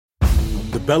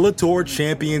Bellator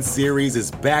Champion Series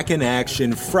is back in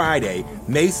action Friday,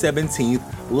 May 17th,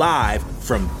 live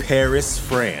from Paris,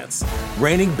 France.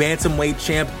 Reigning bantamweight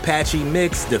champ Patchy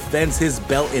Mix defends his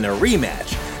belt in a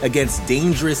rematch against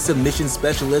dangerous submission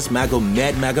specialist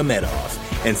Magomed Magomedov.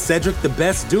 And Cedric the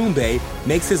Best Doumbé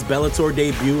makes his Bellator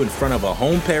debut in front of a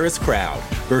home Paris crowd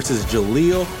versus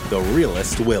Jaleel the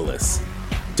Realist Willis.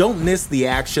 Don't miss the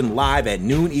action live at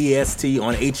noon EST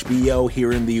on HBO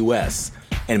here in the US.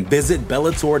 And visit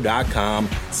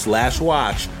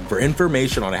Bellator.com/watch for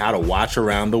information on how to watch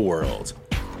around the world.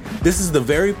 This is the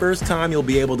very first time you'll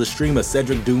be able to stream a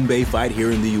Cedric Doumbé fight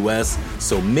here in the US,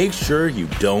 so make sure you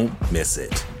don't miss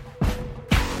it.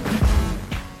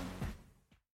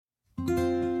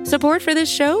 Support for this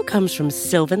show comes from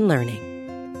Sylvan Learning.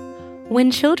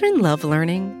 When children love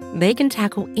learning, they can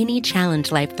tackle any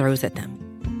challenge life throws at them.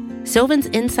 Sylvan's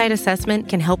Insight Assessment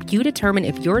can help you determine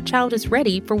if your child is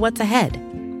ready for what's ahead.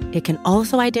 It can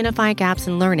also identify gaps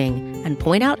in learning and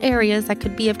point out areas that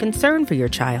could be of concern for your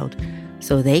child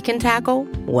so they can tackle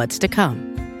what's to come.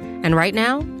 And right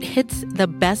now, it's the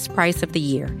best price of the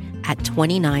year at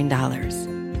 $29.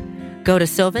 Go to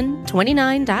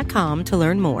sylvan29.com to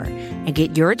learn more and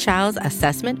get your child's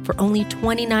assessment for only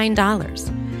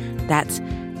 $29. That's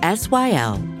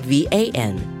SYLVAN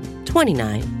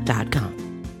 29.com.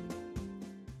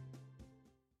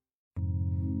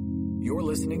 You're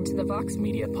listening to the Vox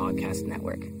Media Podcast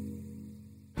Network.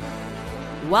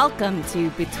 Welcome to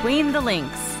Between the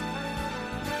Links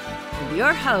with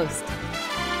your host,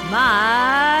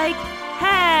 Mike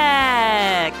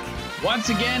Heck. Once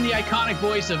again, the iconic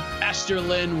voice of Esther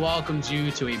Lynn welcomes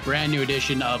you to a brand new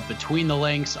edition of Between the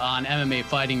Links on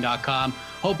MMAfighting.com.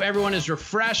 Hope everyone is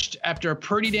refreshed after a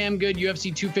pretty damn good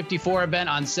UFC 254 event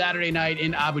on Saturday night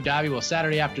in Abu Dhabi. Well,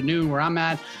 Saturday afternoon where I'm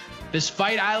at. This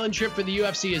Fight Island trip for the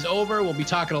UFC is over. We'll be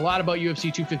talking a lot about UFC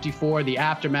 254, the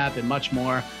aftermath, and much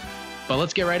more. But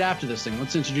let's get right after this thing.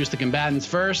 Let's introduce the combatants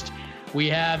first. We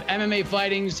have MMA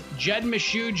Fighting's Jed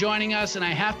Meshew joining us. And I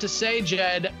have to say,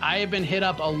 Jed, I have been hit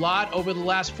up a lot over the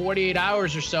last 48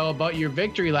 hours or so about your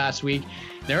victory last week.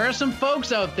 There are some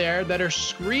folks out there that are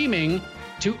screaming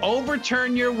to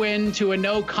overturn your win to a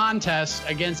no contest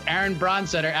against Aaron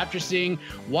Bronstetter after seeing,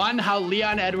 one, how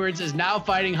Leon Edwards is now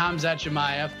fighting Khamzat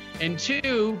Chimaev, and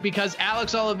two, because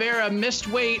Alex Oliveira missed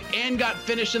weight and got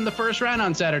finished in the first round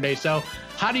on Saturday. So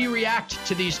how do you react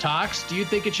to these talks? Do you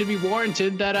think it should be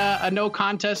warranted that a no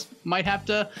contest might have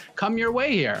to come your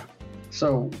way here?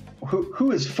 So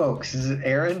who is folks? Is it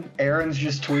Aaron? Aaron's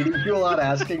just tweeting you a lot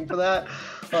asking for that.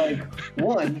 Like,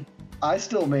 one, I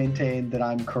still maintain that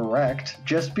I'm correct.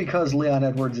 Just because Leon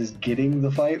Edwards is getting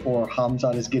the fight or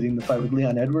Khamzat is getting the fight with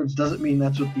Leon Edwards doesn't mean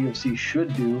that's what the UFC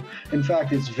should do. In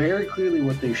fact, it's very clearly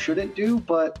what they shouldn't do,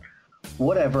 but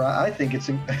whatever. I think it's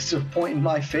a point in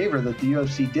my favor that the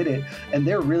UFC did it, and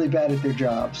they're really bad at their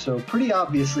job. So pretty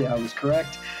obviously I was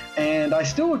correct, and I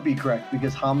still would be correct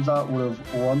because Khamzat would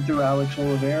have run through Alex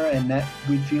Oliveira, and that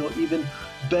we'd feel even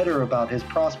better about his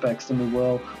prospects than we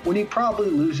will when he probably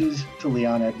loses to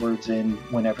Leon Edwards in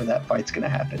whenever that fight's going to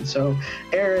happen. So,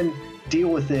 Aaron, deal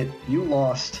with it. You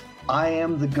lost. I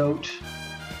am the GOAT.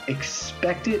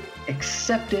 Expect it,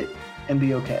 accept it, and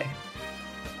be okay.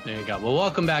 There you go. Well,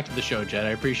 welcome back to the show, Jed. I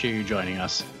appreciate you joining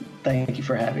us. Thank you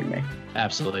for having me.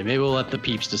 Absolutely. Maybe we'll let the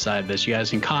peeps decide this. You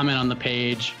guys can comment on the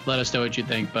page. Let us know what you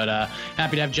think. But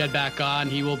happy to have Jed back on.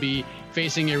 He will be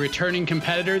facing a returning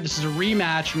competitor. This is a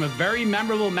rematch from a very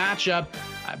memorable matchup.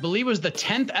 I believe it was the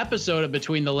 10th episode of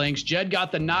Between the Links. Jed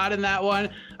got the nod in that one.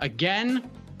 Again,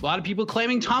 a lot of people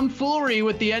claiming tomfoolery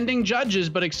with the ending judges,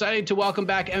 but excited to welcome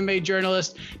back MMA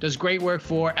journalist. Does great work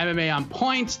for MMA On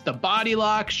Point, The Body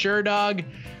Lock, SureDog,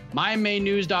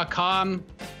 MyMainNews.com.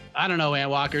 I don't know, Ant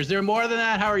Walker. Is there more than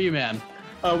that? How are you, man?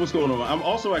 What's going on? I'm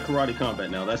also at Karate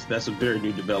Combat now. That's a very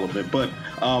new development. But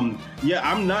yeah,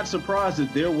 I'm not surprised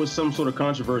that there was some sort of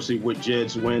controversy with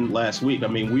Jed's win last week. I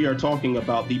mean, we are talking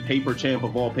about the paper champ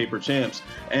of all paper champs.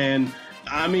 And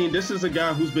I mean, this is a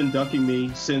guy who's been ducking me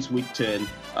since week 10.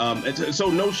 So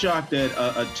no shock that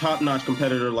a top-notch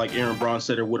competitor like Aaron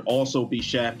Bronstetter would also be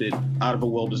shafted out of a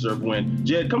well-deserved win.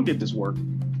 Jed, come get this work.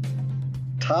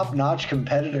 Top-notch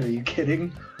competitor? Are you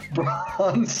kidding?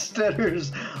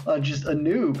 Bronstetter's just a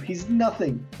noob. He's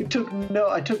nothing.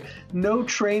 I took no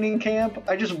training camp.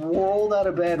 I just rolled out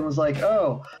of bed and was like,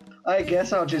 oh, I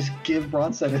guess I'll just give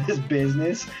Bronstetter his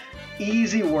business.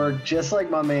 Easy work, just like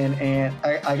my man Ant.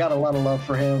 I got a lot of love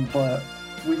for him, but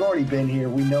we've already been here.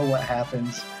 We know what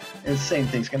happens. And the same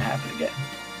thing's going to happen again.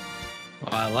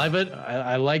 Well, I love it.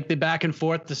 I like the back and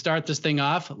forth to start this thing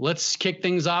off. Let's kick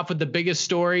things off with the biggest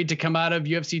story to come out of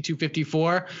UFC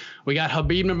 254. We got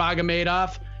Khabib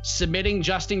Nurmagomedov submitting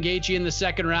Justin Gaethje in the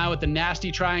second round with a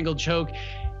nasty triangle choke.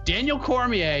 Daniel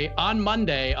Cormier on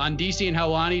Monday on DC and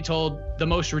Helwani told the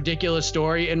most ridiculous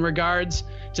story in regards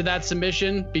to that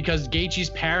submission because Gaethje's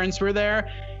parents were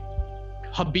there.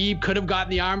 Khabib could have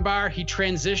gotten the armbar. He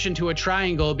transitioned to a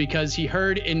triangle because he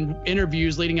heard in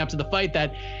interviews leading up to the fight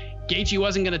that Gaethje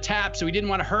wasn't going to tap, so he didn't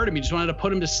want to hurt him. He just wanted to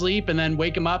put him to sleep and then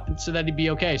wake him up so that he'd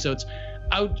be okay. So it's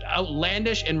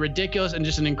outlandish and ridiculous and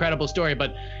just an incredible story.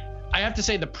 But I have to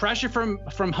say the pressure from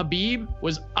Khabib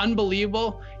was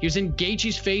unbelievable. He was in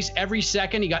Gaethje's face every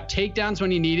second. He got takedowns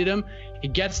when he needed him. He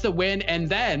gets the win, and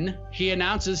then he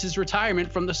announces his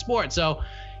retirement from the sport. So,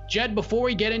 Jed, before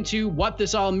we get into what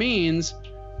this all means,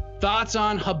 thoughts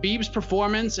on Khabib's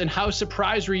performance and how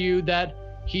surprised were you that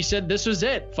he said this was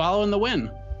it following the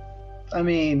win? I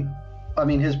mean,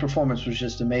 his performance was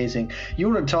just amazing. You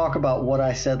want to talk about what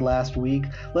I said last week?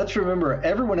 Let's remember,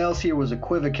 everyone else here was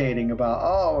equivocating about,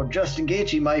 oh, Justin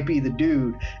Gaethje might be the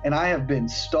dude. And I have been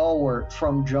stalwart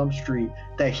from Jump Street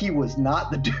that he was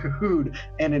not the dude.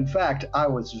 And in fact, I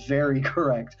was very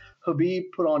correct. Khabib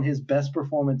put on his best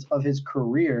performance of his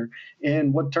career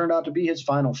in what turned out to be his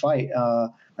final fight.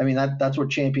 That's what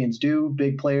champions do.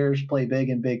 Big players play big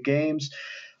in big games.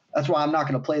 That's why I'm not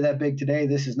going to play that big today.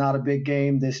 This is not a big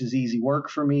game. This is easy work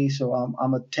for me. So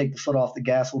I'm going to take the foot off the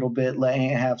gas a little bit, let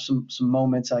Ant have some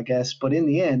moments, I guess. But in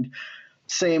the end,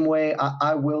 same way,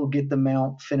 I will get the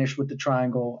mount, finish with the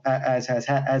triangle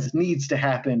as needs to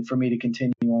happen for me to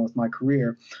continue on with my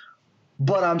career.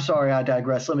 But I'm sorry, I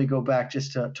digress. Let me go back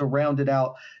just to round it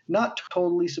out. Not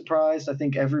totally surprised. I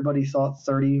think everybody thought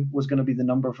 30 was going to be the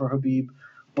number for Khabib.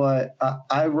 But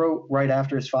I wrote right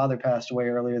after his father passed away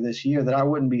earlier this year that I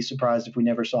wouldn't be surprised if we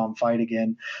never saw him fight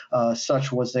again.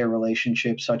 Such was their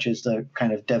relationship, such is the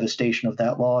kind of devastation of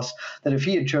that loss, that if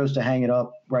he had chose to hang it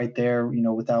up right there,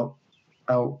 without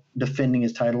defending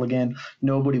his title again,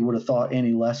 nobody would have thought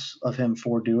any less of him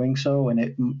for doing so. And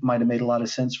it might have made a lot of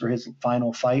sense for his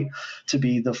final fight to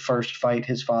be the first fight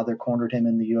his father cornered him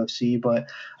in the UFC. But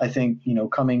I think,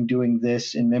 doing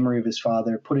this in memory of his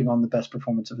father, putting on the best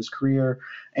performance of his career,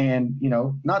 and,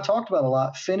 not talked about a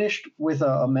lot, finished with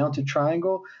a mounted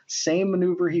triangle, same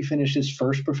maneuver he finished his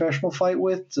first professional fight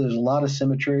with. So there's a lot of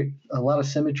symmetry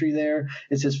there.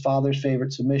 It's his father's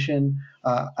favorite submission.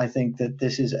 I think that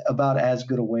this is about as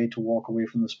good a way to walk away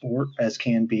from the sport as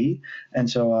can be. And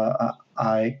so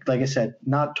like I said,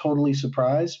 not totally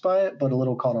surprised by it, but a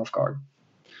little caught off guard.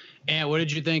 And what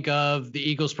did you think of the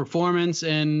Eagles' performance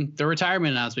and the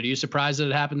retirement announcement? Are you surprised that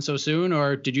it happened so soon,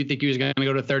 or did you think he was going to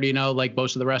go to 30-0 like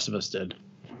most of the rest of us did?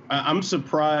 I'm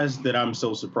surprised that I'm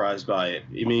so surprised by it.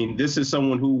 I mean, this is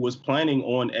someone who was planning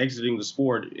on exiting the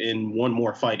sport in one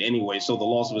more fight anyway, so the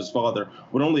loss of his father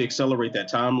would only accelerate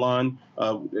that timeline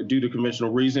due to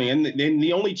conventional reasoning. And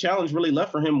the only challenge really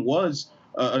left for him was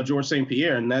Georges St.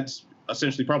 Pierre, and that's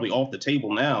essentially probably off the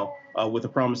table now with the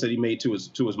promise that he made to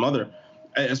his mother.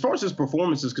 As far as his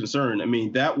performance is concerned, I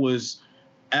mean, that was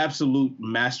absolute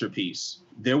masterpiece.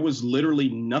 There was literally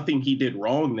nothing he did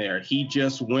wrong there. He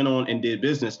just went on and did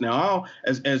business. Now,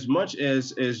 as much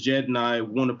as Jed and I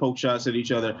want to poke shots at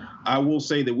each other, I will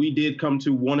say that we did come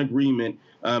to one agreement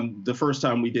the first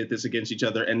time we did this against each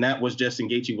other, and that was Justin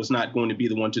Gaethje was not going to be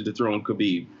the one to dethrone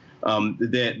Khabib.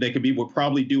 That Khabib would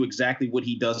probably do exactly what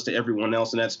he does to everyone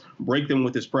else, and that's break them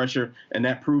with his pressure, and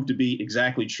that proved to be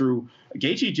exactly true.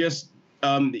 Gaethje just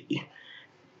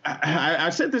I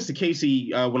said this to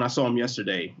Casey when I saw him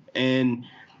yesterday, and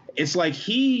it's like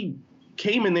he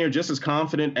came in there just as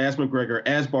confident as McGregor,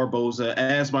 as Barboza,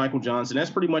 as Michael Johnson. That's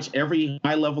pretty much every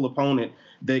high-level opponent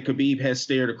that Khabib has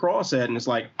stared across at, and it's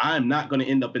like, I'm not going to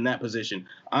end up in that position.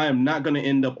 I am not going to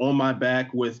end up on my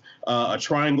back with a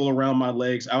triangle around my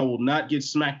legs. I will not get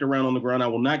smacked around on the ground. I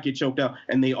will not get choked out,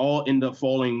 and they all end up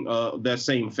falling that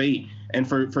same fate. And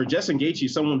for Justin Gaethje,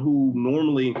 someone who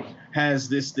normally has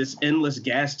this endless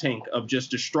gas tank of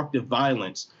just destructive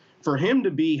violence, for him to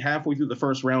be halfway through the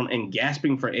first round and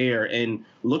gasping for air and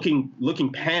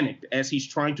looking panicked as he's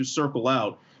trying to circle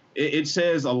out, it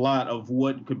says a lot of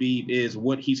what Khabib is,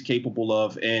 what he's capable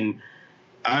of. And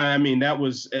I mean, that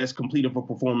was as complete of a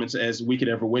performance as we could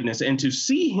ever witness. And to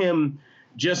see him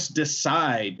just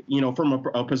decide, from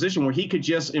a position where he could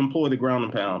just employ the ground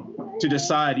and pound, to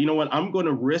decide, you know what, I'm going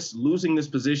to risk losing this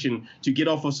position to get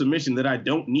off a submission that I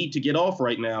don't need to get off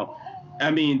right now. I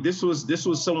mean, this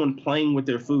was someone playing with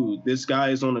their food. This guy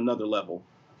is on another level.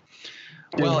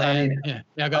 Dude, Well, I go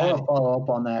ahead. want to follow up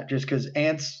on that just because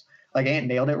Ant's like Ant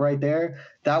nailed it right there.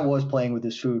 That was playing with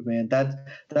his food, man.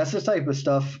 That's the type of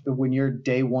stuff when you're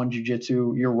day one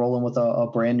jiu-jitsu, you're rolling with a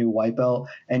brand new white belt,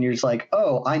 and you're just like,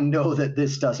 oh, I know that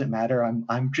this doesn't matter.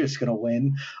 I'm just gonna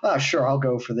win. Sure, I'll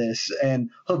go for this. And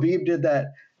Khabib did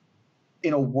that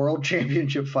in a world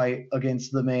championship fight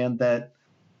against the man that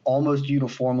almost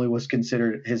uniformly was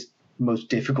considered his most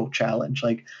difficult challenge.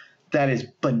 Like, that is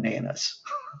bananas.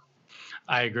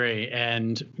 I agree.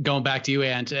 And going back to you,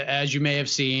 Ant, as you may have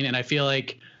seen, and I feel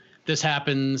like this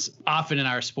happens often in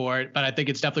our sport, but I think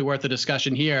it's definitely worth a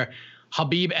discussion here.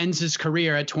 Khabib ends his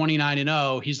career at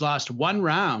 29-0. He's lost one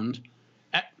round.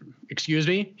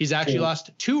 He's actually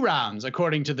lost 2 rounds,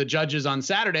 according to the judges on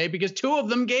Saturday, because 2 of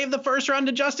them gave the first round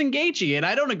to Justin Gaethje. And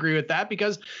I don't agree with that,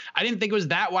 because I didn't think it was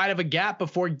that wide of a gap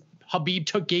before Khabib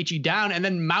took Gaethje down and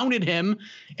then mounted him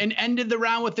and ended the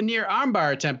round with the near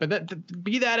armbar attempt. But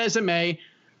be that as it may,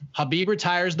 Khabib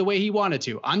retires the way he wanted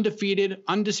to. Undefeated,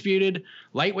 undisputed,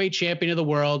 lightweight champion of the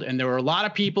world. And there were a lot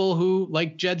of people who,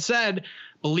 like Jed said,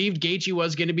 believed Gaethje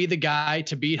was going to be the guy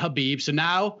to beat Khabib. So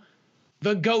now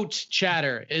the GOAT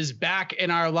chatter is back in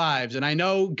our lives. And I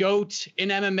know GOAT in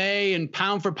MMA and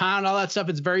pound for pound, all that stuff,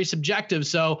 it's very subjective.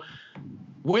 So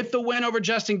with the win over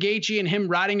Justin Gaethje and him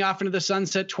riding off into the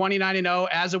sunset 29-0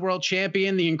 as a world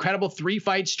champion, the incredible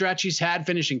 3-fight stretch he's had,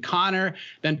 finishing Conor,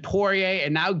 then Poirier,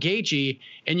 and now Gaethje,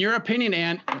 in your opinion,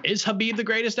 Ant, is Khabib the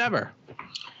greatest ever?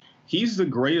 He's the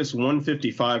greatest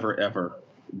 155er ever.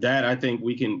 That I think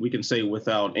we can say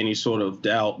without any sort of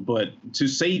doubt. But to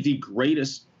say the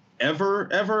greatest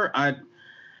ever,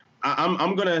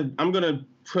 I'm gonna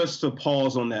press the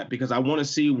pause on that, because I want to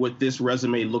see what this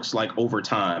resume looks like over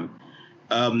time.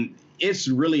 It's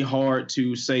really hard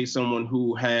to say someone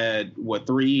who had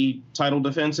 3 title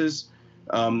defenses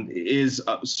is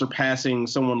surpassing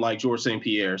someone like Georges St.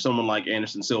 Pierre, someone like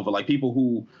Anderson Silva, like people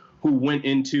who went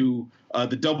into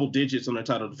the double digits on their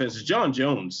title defenses. John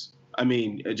Jones. I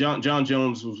mean, John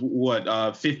Jones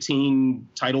was 15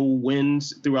 title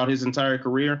wins throughout his entire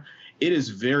career. It is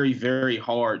very, very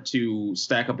hard to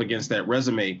stack up against that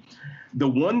resume. The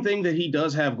one thing that he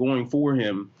does have going for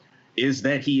him is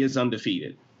that he is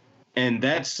undefeated. And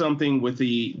that's something with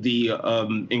the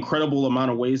incredible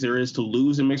amount of ways there is to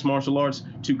lose in mixed martial arts.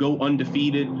 To go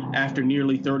undefeated after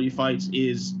nearly 30 fights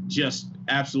is just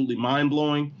absolutely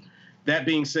mind-blowing. That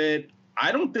being said,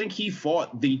 I don't think he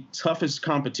fought the toughest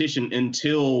competition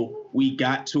until we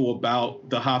got to about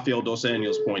the Rafael dos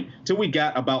Anjos point. Till we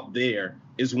got about there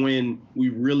is when we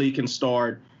really can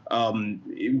start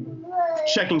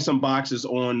checking some boxes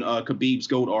on Khabib's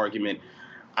GOAT argument.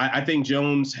 I think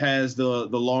Jones has the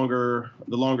longer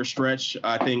stretch.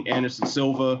 I think Anderson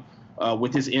Silva,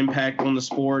 with his impact on the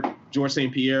sport, Georges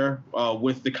St. Pierre,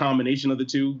 with the combination of the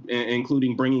two,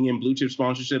 including bringing in blue chip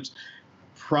sponsorships,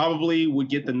 probably would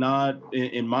get the nod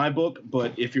in my book.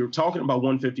 But if you're talking about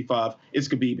 155, it's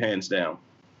Khabib hands down.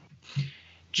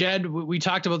 Jed, we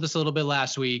talked about this a little bit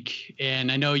last week,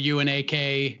 and I know you and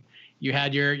AK, you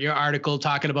had your article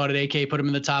talking about it. AK put him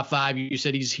in the top 5. You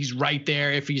said he's right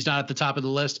there if he's not at the top of the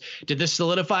list. Did this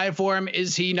solidify it for him?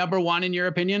 Is he number 1 in your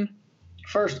opinion?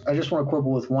 First, I just want to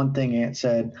quibble with one thing Ant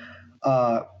said,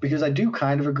 because I do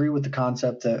kind of agree with the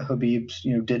concept that Khabib,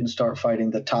 didn't start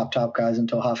fighting the top guys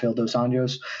until Rafael dos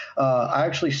Anjos. I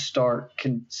actually start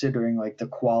considering like the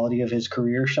quality of his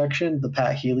career section. The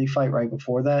Pat Healy fight right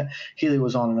before that, Healy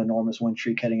was on an enormous win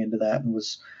streak heading into that and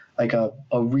was like a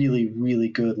really, really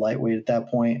good lightweight at that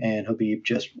point, and Khabib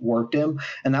just worked him.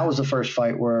 And that was the first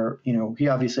fight where, he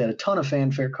obviously had a ton of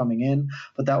fanfare coming in,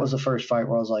 but that was the first fight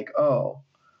where I was like, oh,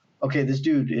 okay, this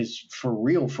dude is for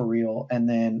real. And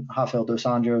then Rafael dos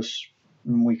Anjos,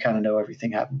 we kind of know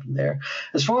everything happened from there.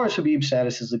 As far as Khabib's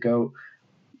status as the GOAT,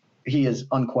 he is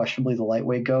unquestionably the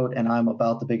lightweight GOAT, and I'm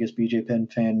about the biggest BJ Penn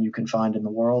fan you can find in the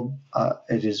world.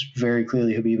 It is very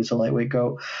clearly Khabib is a lightweight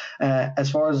GOAT. As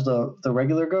far as the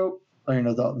regular GOAT,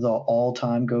 the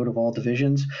all-time GOAT of all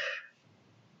divisions,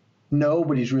 no,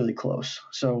 but he's really close.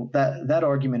 So that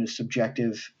argument is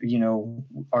subjective.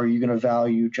 Are you going to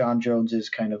value John Jones's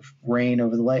kind of reign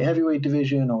over the light heavyweight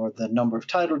division or the number of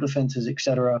title defenses, et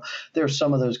cetera? There are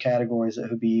some of those categories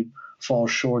that Khabib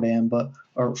falls short in.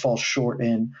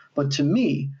 But to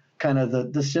me, kind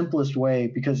of the simplest way,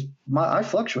 because I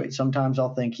fluctuate. Sometimes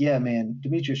I'll think, yeah, man,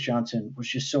 Demetrius Johnson was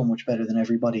just so much better than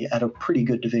everybody at a pretty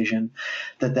good division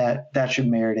that should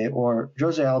merit it. Or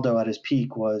Jose Aldo at his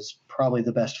peak was probably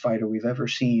the best fighter we've ever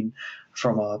seen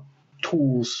from a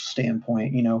tools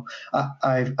standpoint.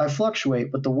 I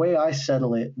fluctuate, but the way I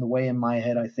settle it, the way in my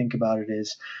head I think about it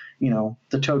is,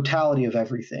 the totality of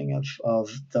everything of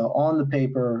the on the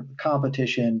paper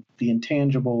competition, the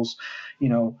intangibles,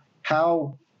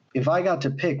 how if I got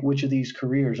to pick which of these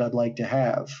careers I'd like to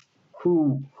have,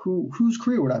 whose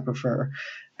career would I prefer?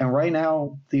 And right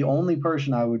now, the only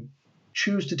person I would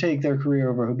choose to take their career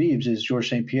over Khabib's is Georges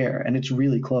St. Pierre, and it's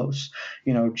really close.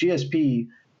 GSP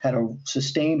had a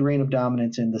sustained reign of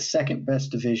dominance in the second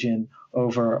best division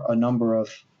over a number of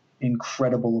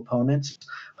incredible opponents.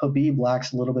 Khabib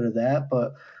lacks a little bit of that,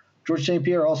 but Georges St.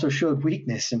 Pierre also showed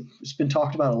weakness, and it's been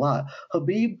talked about a lot.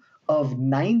 Khabib, of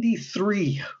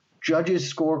 93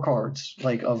 judges' scorecards,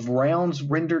 like of rounds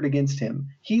rendered against him,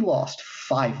 he lost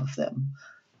 5 of them.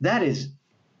 That is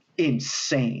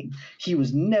insane. He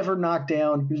was never knocked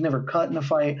down. He was never cut in a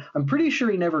fight. I'm pretty sure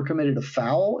he never committed a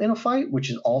foul in a fight, which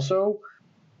is also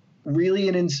really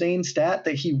an insane stat,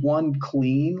 that he won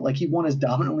clean. Like, he won as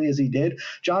dominantly as he did.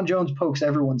 John Jones pokes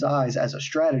everyone's eyes as a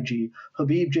strategy.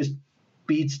 Khabib just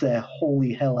beats the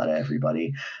holy hell out of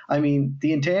everybody. I mean,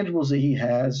 the intangibles that he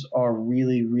has are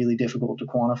really, really difficult to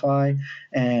quantify,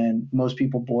 and most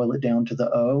people boil it down to the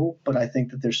O, but I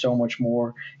think that there's so much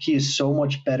more. He is so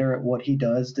much better at what he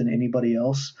does than anybody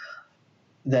else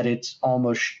that it's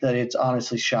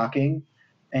honestly shocking.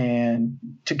 And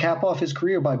to cap off his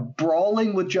career by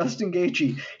brawling with Justin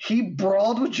Gaethje, he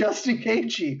brawled with Justin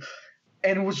Gaethje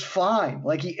and was fine.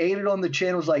 Like, he ate it on the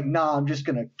chin, was like, nah, I'm just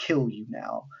gonna kill you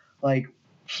now. Like,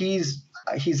 he's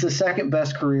the second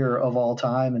best career of all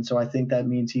time, and so I think that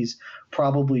means he's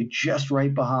probably just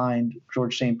right behind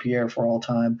Georges St. Pierre for all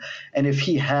time. And if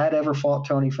he had ever fought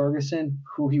Tony Ferguson,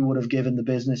 who he would have given the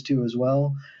business to as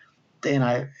well, then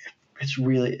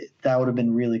that would have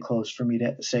been really close for me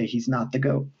to say he's not the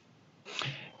GOAT.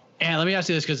 And let me ask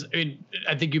you this, because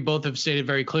I think you both have stated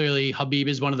very clearly Khabib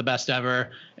is one of the best ever,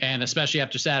 and especially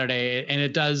after Saturday. And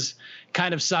it does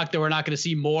kind of suck that we're not going to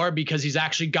see more, because he's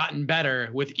actually gotten better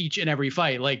with each and every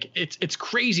fight. Like, it's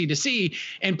crazy to see.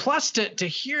 And plus to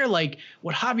hear like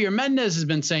what Javier Mendez has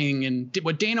been saying, and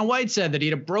what Dana White said, that he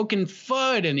had a broken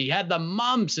foot and he had the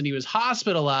mumps and he was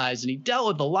hospitalized and he dealt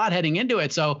with a lot heading into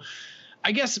it. So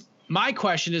I guess my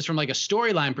question is, from like a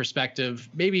storyline perspective,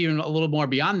 maybe even a little more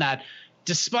beyond that,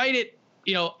 despite it,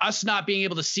 us not being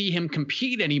able to see him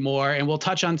compete anymore, and we'll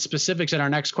touch on specifics in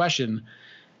our next question,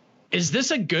 is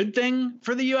this a good thing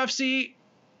for the UFC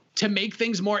to make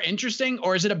things more interesting,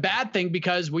 or is it a bad thing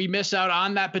because we miss out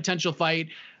on that potential fight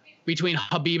between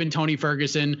Khabib and Tony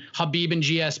Ferguson, Khabib and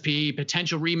GSP,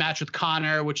 potential rematch with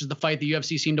Conor, which is the fight the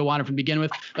UFC seemed to want from the begin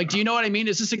with? Like, do you know what I mean?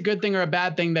 Is this a good thing or a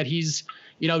bad thing that he's,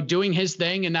 doing his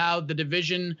thing, and now the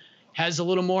division has a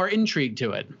little more intrigue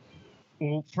to it?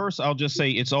 Well, first, I'll just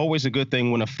say it's always a good thing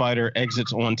when a fighter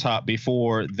exits on top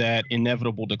before that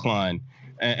inevitable decline.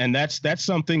 And that's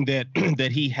something that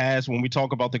that he has when we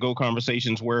talk about the GOAT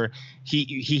conversations, where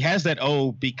he has that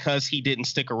because he didn't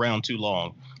stick around too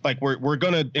long. Like, we're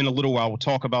gonna, in a little while, we'll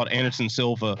talk about Anderson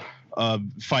Silva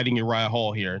fighting Uriah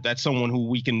Hall here. That's someone who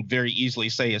we can very easily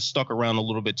say has stuck around a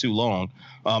little bit too long.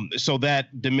 So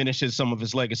that diminishes some of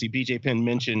his legacy. BJ Penn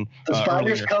mentioned the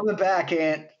Spiders coming back,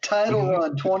 and title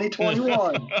run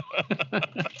 2021.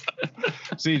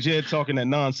 See, Jed talking that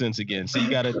nonsense again. So you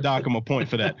got to dock him a point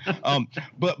for that.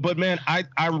 But man,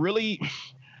 I really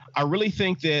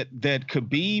think that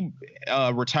Khabib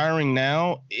retiring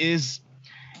now is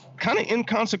kind of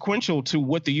inconsequential to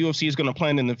what the UFC is going to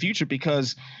plan in the future,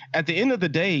 because at the end of the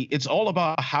day, it's all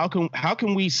about how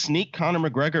can we sneak Conor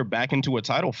McGregor back into a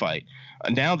title fight.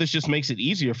 Now this just makes it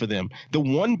easier for them. The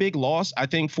one big loss, I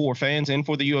think, for fans and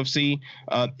for the UFC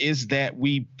is that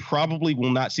we probably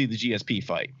will not see the GSP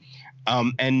fight.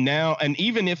 And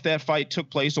even if that fight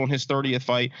took place on his 30th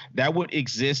fight, that would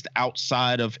exist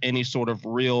outside of any sort of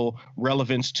real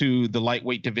relevance to the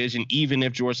lightweight division. Even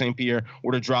if Georges St. Pierre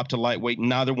were to drop to lightweight,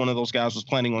 neither one of those guys was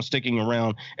planning on sticking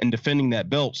around and defending that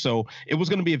belt. So it was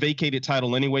going to be a vacated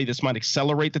title anyway. This might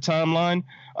accelerate the timeline.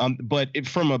 But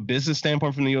from a business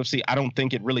standpoint from the UFC, I don't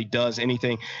think it really does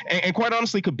anything. And quite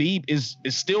honestly, Khabib is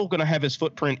still going to have his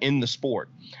footprint in the sport.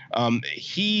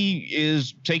 He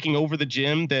is taking over the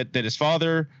gym that his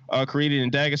father created in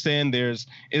Dagestan. There's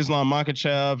Islam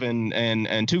Makhachev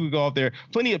and Tugagov there.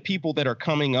 Plenty of people that are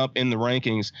coming up in the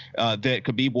rankings that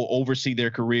Khabib will oversee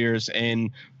their careers,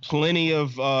 and plenty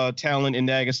of talent in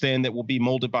Dagestan that will be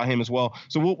molded by him as well.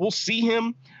 So we'll see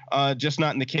him, just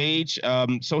not in the cage.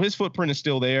 So his footprint is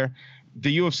still there.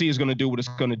 The UFC is going to do what it's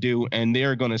going to do, and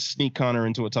they're going to sneak Conor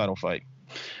into a title fight.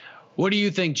 What do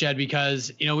you think, Jed?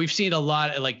 Because, we've seen a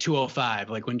lot at like 205,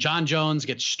 like when John Jones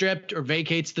gets stripped or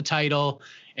vacates the title,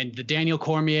 and the Daniel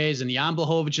Cormiers and the Jan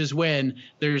Blachowicz win,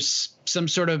 there's some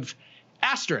sort of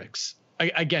asterisk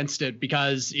against it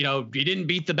because, you didn't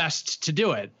beat the best to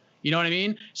do it. You know what I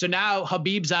mean? So now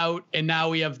Khabib's out, and now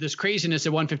we have this craziness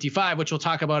at 155, which we'll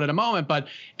talk about in a moment. But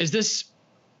is this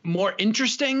more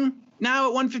interesting now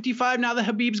at 155 now that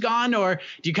Khabib's gone? Or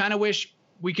do you kind of wish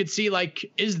we could see,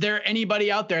 like, is there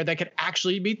anybody out there that could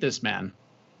actually beat this man?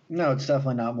 No, it's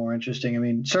definitely not more interesting. I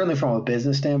mean, certainly from a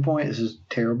business standpoint, this is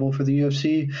terrible for the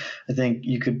UFC. I think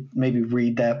you could maybe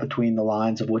read that between the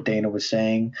lines of what Dana was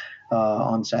saying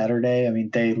on Saturday. I mean,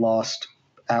 they lost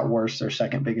at worst their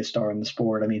second biggest star in the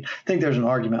sport. I mean, I think there's an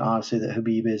argument, honestly, that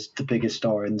Khabib is the biggest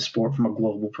star in the sport from a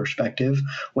global perspective,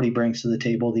 what he brings to the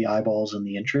table, the eyeballs and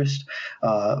the interest.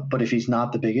 But if he's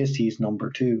not the biggest, he's number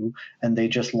 2. And they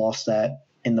just lost that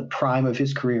in the prime of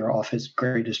his career off his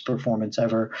greatest performance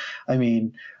ever. I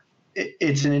mean,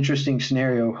 it's an interesting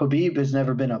scenario. Khabib has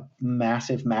never been a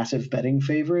massive betting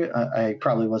favorite. I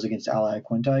probably was against Ally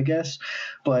Quinta, I guess.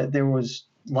 But there was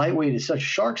lightweight is such a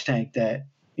Shark's Tank that,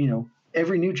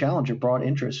 every new challenger brought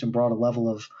interest and brought a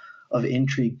level of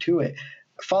intrigue to it.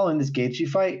 Following this Gaethje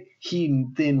fight, he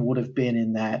then would have been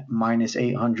in that minus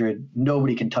 800,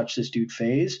 nobody can touch this dude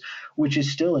phase, which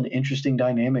is still an interesting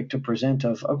dynamic to present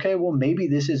of, okay, well, maybe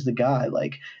this is the guy.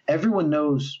 Like, everyone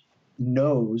knows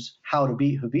how to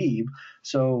beat Khabib,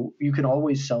 so you can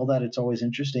always sell that. It's always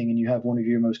interesting, and you have one of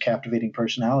your most captivating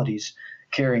personalities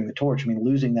carrying the torch. I mean,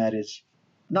 losing that is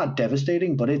not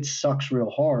devastating, but it sucks real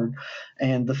hard.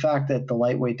 And the fact that the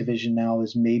lightweight division now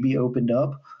is maybe opened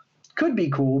up could be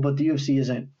cool, but the UFC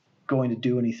isn't going to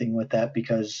do anything with that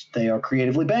because they are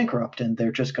creatively bankrupt, and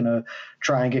they're just going to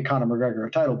try and get Conor McGregor a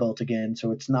title belt again.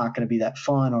 So it's not going to be that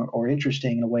fun or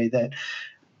interesting in a way that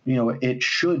it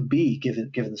should be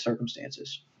given the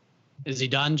circumstances. Is he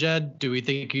done, Jed? Do we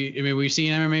think we've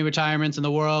seen MMA retirements in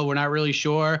the world. We're not really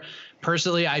sure.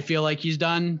 Personally, I feel like he's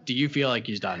done. Do you feel like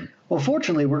he's done? Well,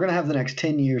 fortunately, we're going to have the next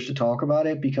 10 years to talk about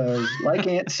it because, like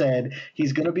Ant said,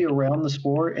 he's going to be around the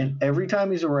sport. And every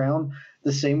time he's around,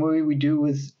 the same way we do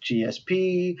with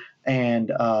GSP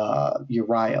and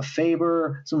Uriah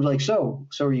Faber, someone's like, so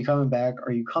are you coming back?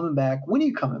 Are you coming back? When are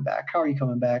you coming back? How are you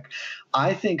coming back?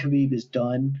 I think Khabib is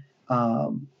done.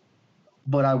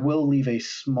 But I will leave a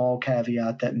small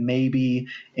caveat that maybe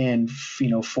in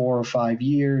 4 or 5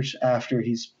 years after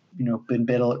he's been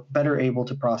better able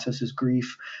to process his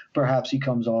grief, perhaps he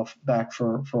comes back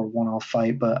for a one-off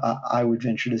fight. But I would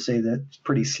venture to say that it's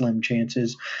pretty slim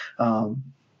chances.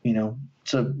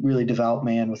 It's a really devout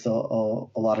man with a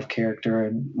lot of character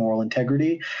and moral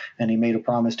integrity, and he made a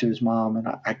promise to his mom, and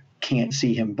I can't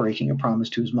see him breaking a promise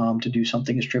to his mom to do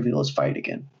something as trivial as fight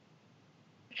again.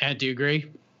 Yeah, do you agree?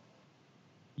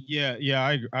 Yeah,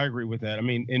 I agree with that. I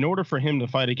mean, in order for him to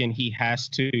fight again, he has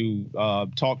to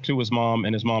talk to his mom,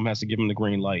 and his mom has to give him the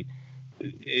green light.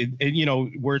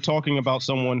 We're talking about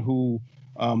someone who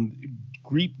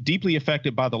deeply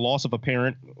affected by the loss of a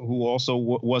parent who also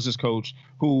was his coach,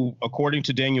 who, according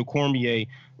to Daniel Cormier,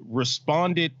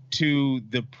 responded to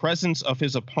the presence of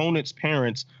his opponent's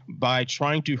parents by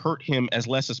trying to hurt him as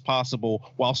less as possible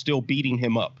while still beating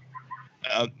him up.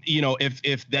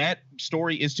 If that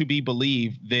story is to be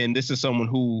believed, then this is someone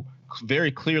who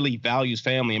very clearly values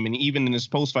family. I mean, even in his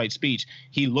post-fight speech,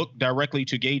 he looked directly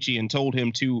to Gaethje and told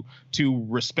him to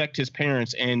respect his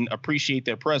parents and appreciate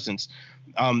their presence.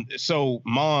 So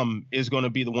mom is going to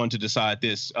be the one to decide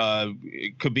this.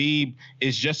 Khabib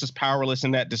is just as powerless in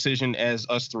that decision as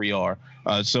us three are.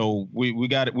 So we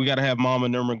got to have Mama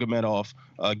Nurmagomedov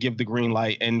give the green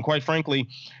light. And quite frankly,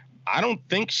 I don't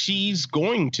think she's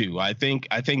going to. I think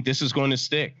this is going to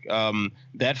stick.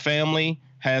 That family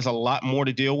has a lot more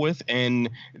to deal with, and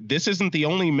this isn't the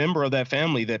only member of that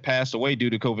family that passed away due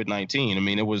to COVID-19. I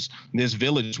mean, this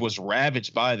village was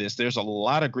ravaged by this. There's a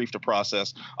lot of grief to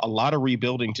process, a lot of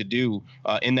rebuilding to do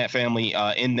in that family,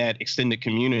 in that extended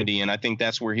community, and I think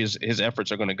that's where his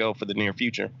efforts are going to go for the near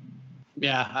future.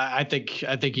 Yeah, I think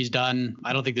he's done.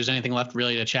 I don't think there's anything left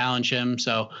really to challenge him.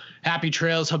 So happy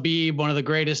trails, Khabib, one of the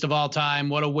greatest of all time.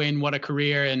 What a win, what a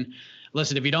career. And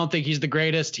listen, if you don't think he's the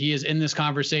greatest, he is in this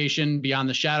conversation beyond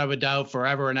the shadow of a doubt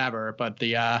forever and ever. But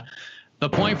the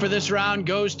point for this round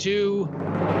goes to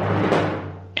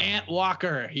Ant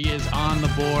Walker. He is on the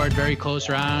board. Very close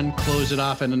round. Close it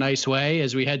off in a nice way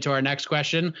as we head to our next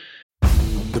question.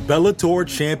 The Bellator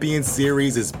Champion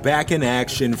Series is back in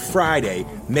action Friday,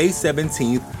 May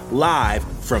 17th, live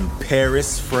from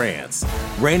Paris, France.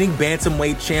 Reigning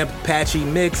bantamweight champ Patchy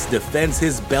Mix defends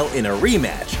his belt in a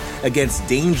rematch against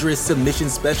dangerous submission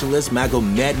specialist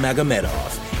Magomed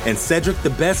Magomedov. And Cedric the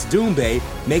Best Doumbé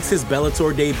makes his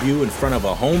Bellator debut in front of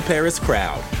a home Paris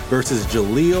crowd versus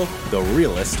Jaleel the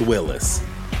Realist Willis.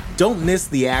 Don't miss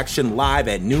the action live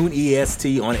at noon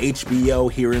EST on HBO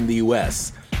here in the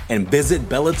US. And visit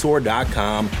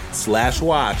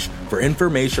Bellator.com/watch for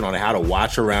information on how to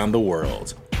watch around the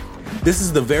world. This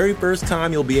is the very first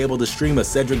time you'll be able to stream a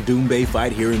Cedric Doumbé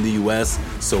fight here in the US,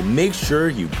 so make sure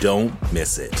you don't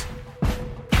miss it.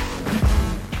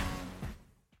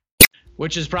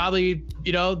 Which is probably,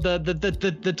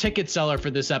 the ticket seller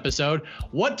for this episode.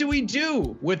 What do we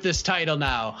do with this title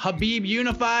now? Khabib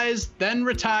unifies, then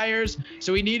retires.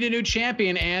 So we need a new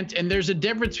champion, Ant. And there's a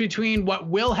difference between what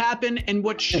will happen and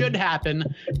what should happen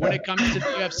when it comes to the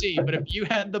UFC. But if you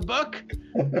had the book,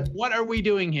 what are we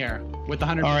doing here with the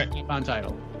 150-pound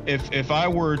title? If I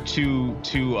were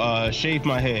to shave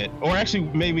my head, or actually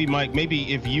maybe Mike,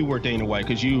 maybe if you were Dana White,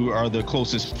 because you are the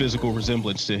closest physical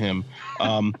resemblance to him,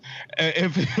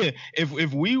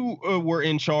 if we were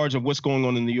in charge of what's going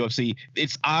on in the UFC,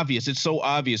 it's obvious. It's so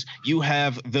obvious. You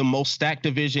have the most stacked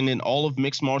division in all of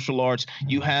mixed martial arts.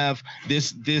 You have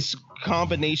this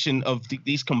combination of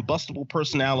these combustible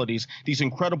personalities, these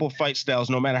incredible fight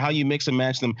styles. No matter how you mix and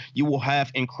match them, you will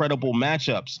have incredible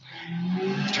matchups.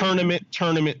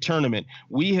 Tournament.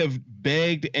 We have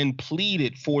begged and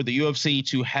pleaded for the UFC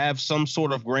to have some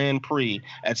sort of Grand Prix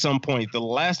at some point. The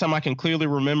last time I can clearly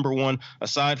remember one,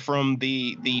 aside from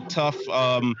the tough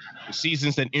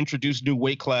seasons that introduced new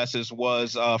weight classes,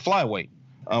 was flyweight.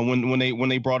 When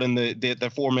they brought in the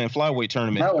 4-man flyweight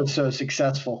tournament. That was so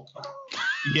successful.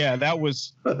 Yeah, that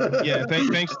was. Yeah,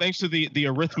 thanks to the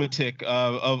arithmetic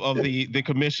of the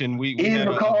commission, we had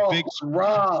a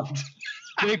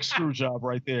big screw job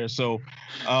right there. So,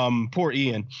 poor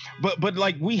Ian. But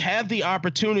like, we have the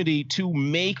opportunity to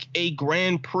make a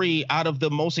Grand Prix out of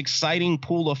the most exciting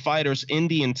pool of fighters in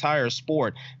the entire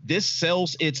sport. This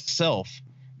sells itself.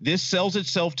 This sells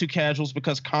itself to casuals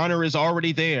because Conor is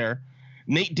already there.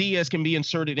 Nate Diaz can be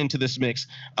inserted into this mix.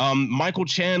 Michael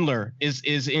Chandler is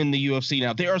in the UFC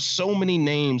now. There are so many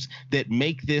names that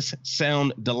make this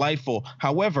sound delightful.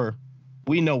 However,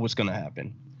 we know what's going to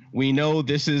happen. We know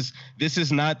this is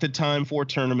not the time for a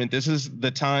tournament. This is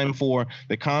the time for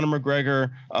the Conor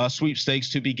McGregor sweepstakes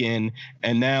to begin.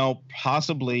 And now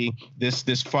possibly this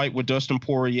fight with Dustin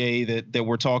Poirier that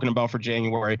we're talking about for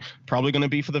January, probably going to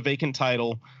be for the vacant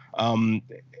title.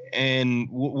 And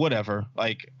whatever,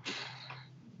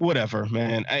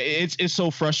 man. It's so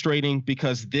frustrating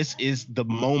because this is the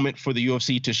moment for the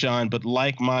UFC to shine. But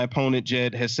like my opponent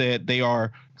Jed has said, they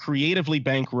are creatively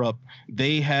bankrupt.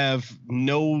 They have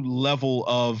no level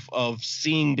of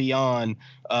seeing beyond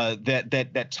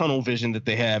that tunnel vision that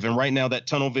they have. And right now that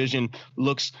tunnel vision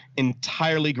looks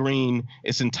entirely green.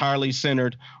 It's entirely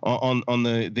centered on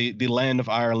the land of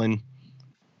Ireland.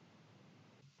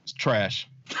 It's trash.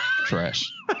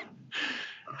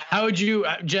 How would you,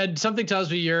 Jed? Something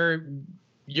tells me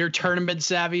you're tournament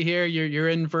savvy here. You're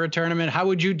in for a tournament. How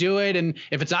would you do it? And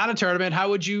if it's not a tournament, how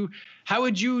would you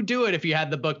do it if you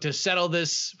had the book to settle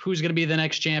this? Who's going to be the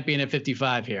next champion at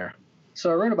 55 here?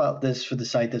 So I wrote about this for the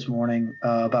site this morning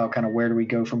about kind of where do we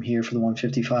go from here for the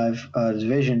 155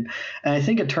 division, and I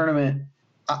think a tournament.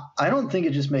 I don't think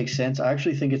it just makes sense. I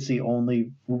actually think it's the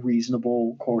only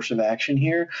reasonable course of action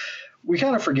here. We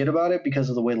kind of forget about it because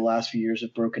of the way the last few years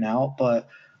have broken out, but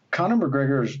Conor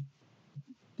McGregor's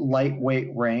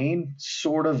lightweight reign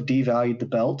sort of devalued the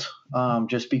belt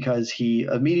just because he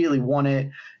immediately won it.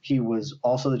 He was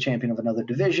also the champion of another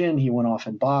division. He went off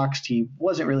and boxed. He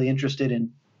wasn't really interested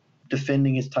in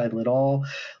defending his title at all.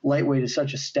 Lightweight is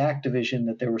such a stacked division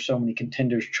that there were so many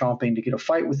contenders chomping to get a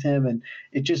fight with him, and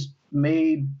it just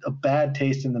made a bad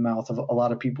taste in the mouth of a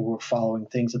lot of people who were following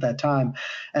things at that time.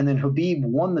 And then Khabib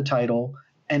won the title,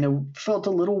 and it felt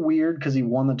a little weird because he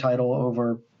won the title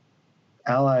over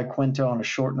Ally Quinto on a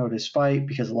short notice fight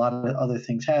because a lot of other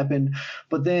things happened.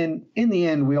 But then in the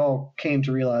end, we all came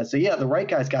to realize that, yeah, the right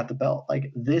guy's got the belt.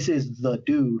 Like, this is the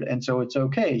dude. And so it's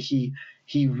okay. He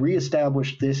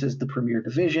reestablished this as the premier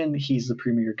division. He's the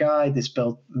premier guy. This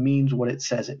belt means what it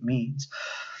says it means.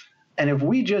 And if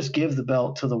we just give the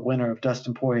belt to the winner of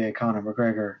Dustin Poirier, Conor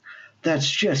McGregor, that's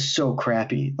just so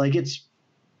crappy. Like, it's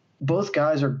both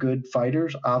guys are good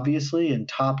fighters, obviously, and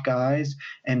top guys.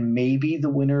 And maybe the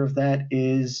winner of that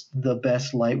is the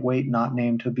best lightweight not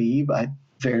named Khabib.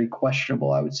 Very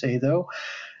questionable, I would say, though.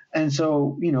 And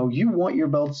so, you want your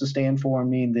belts to stand for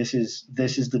and mean this is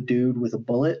the dude with a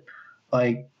bullet.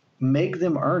 Like, make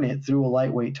them earn it through a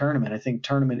lightweight tournament. I think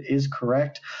tournament is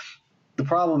correct. The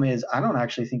problem is I don't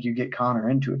actually think you get Conor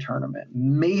into a tournament.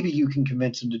 Maybe you can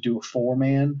convince him to do a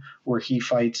 4-man where he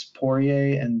fights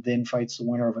Poirier and then fights the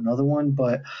winner of another one.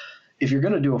 But if you're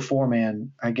going to do a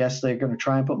 4-man, I guess they're going to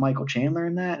try and put Michael Chandler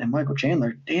in that. And Michael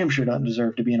Chandler damn sure doesn't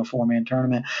deserve to be in a 4-man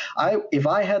tournament. If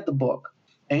I had the book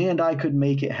and I could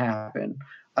make it happen,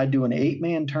 I'd do an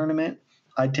 8-man tournament.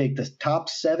 I'd take the top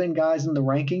 7 guys in the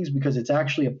rankings because it's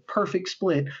actually a perfect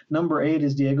split. Number 8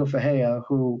 is Diego Ferreira,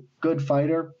 who good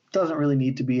fighter, doesn't really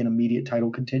need to be an immediate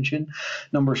title contention.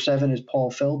 Number 7 is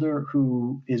Paul Felder,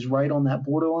 who is right on that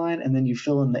borderline, and then you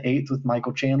fill in the 8th with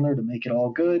Michael Chandler to make it all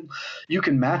good. You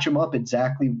can match them up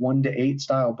exactly 1-8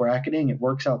 style bracketing. It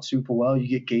works out super well.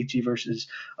 You get Gaethje versus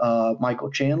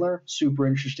Michael Chandler. Super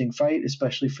interesting fight,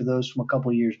 especially for those from a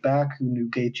couple of years back who knew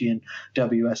Gaethje in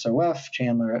WSOF,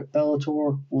 Chandler at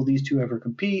Bellator. Will these two ever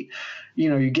compete?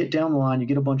 You get down the line, you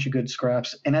get a bunch of good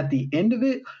scraps, and at the end of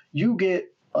it, you get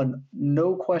a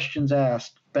no questions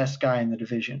asked best guy in the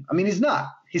division. I mean,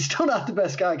 he's still not the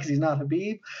best guy because he's not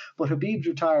Khabib, but Khabib's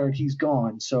retired, he's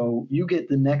gone. So you get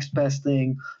the next best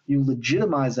thing. You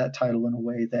legitimize that title in a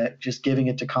way that just giving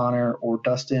it to Conor or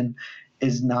Dustin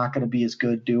is not going to be as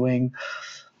good doing.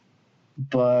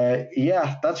 But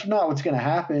yeah, that's not what's going to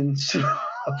happen. So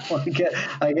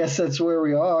I guess that's where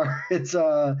we are.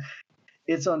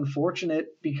 It's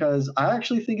unfortunate because I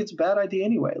actually think it's a bad idea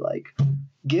anyway. Like,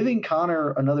 giving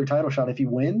Conor another title shot if he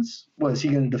wins, is he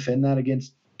going to defend that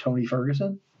against Tony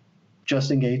Ferguson?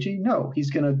 Justin Gaethje? No, he's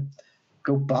going to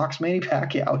go box Manny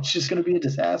Pacquiao. It's just going to be a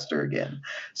disaster again.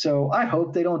 So I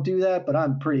hope they don't do that, but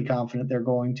I'm pretty confident they're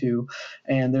going to.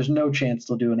 And there's no chance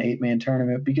they'll do an 8-man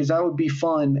tournament because that would be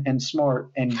fun and smart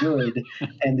and good,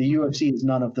 and the UFC is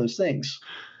none of those things.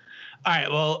 All right,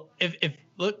 well,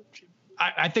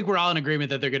 I think we're all in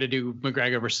agreement that they're going to do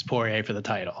McGregor versus Poirier for the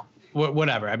title.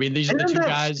 Whatever. I mean, these are the two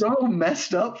guys. So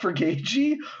messed up for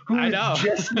Gaethje, who is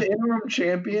just the interim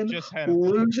champion,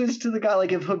 loses to the guy.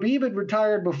 Like, if Khabib had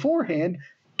retired beforehand,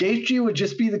 Gaethje would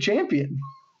just be the champion.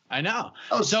 I know.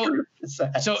 So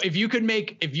if you could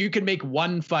make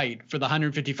one fight for the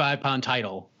 155-pound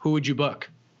title, who would you book?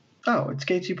 Oh, it's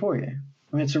Gaethje Poirier.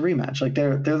 I mean, it's a rematch. Like,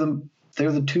 they're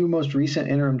the two most recent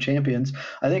interim champions.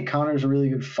 I think Conor's a really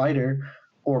good fighter,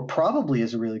 or probably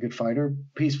is a really good fighter.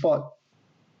 He's fought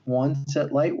once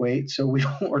at lightweight,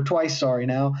 or twice, sorry,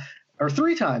 now, or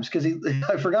 3 times, because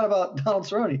I forgot about Donald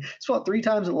Cerrone. He's fought 3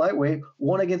 times at lightweight,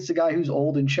 one against a guy who's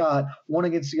old and shot, one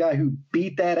against a guy who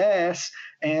beat that ass,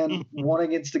 and one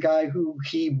against a guy who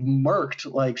he murked.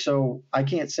 Like, so I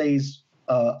can't say he's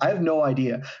I have no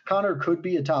idea. Conor could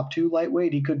be a top 2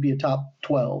 lightweight. He could be a top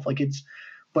 12.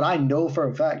 But I know for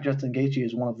a fact Justin Gaethje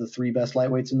is one of the 3 best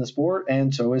lightweights in the sport,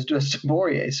 and so is Justin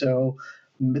Poirier. So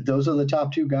those are the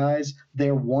top 2 guys.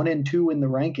 They're 1 and 2 in the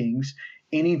rankings.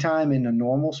 Anytime in a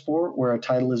normal sport where a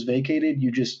title is vacated,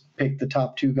 you just pick the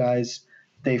top 2 guys.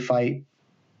 They fight.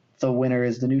 The winner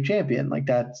is the new champion. Like,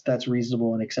 that's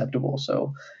reasonable and acceptable.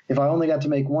 So if I only got to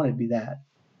make one, it'd be that.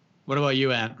 What about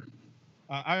you, Ant?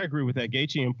 I agree with that.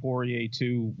 Gaethje and Poirier,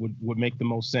 too, would make the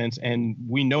most sense. And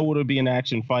we know it'll be an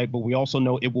action fight, but we also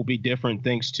know it will be different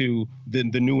thanks to the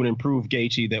new and improved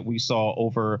Gaethje that we saw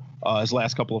over his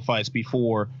last couple of fights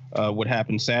before what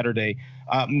happened Saturday.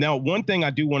 Now, one thing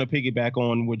I do want to piggyback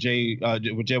on what Jay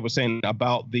was saying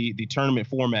about the tournament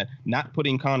format, not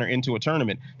putting Conor into a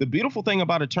tournament. The beautiful thing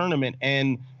about a tournament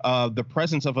and the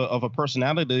presence of a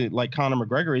personality like Conor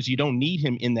McGregor is you don't need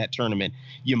him in that tournament.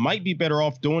 You might be better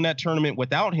off doing that tournament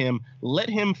without him. Let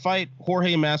him fight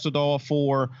Jorge Masvidal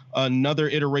for another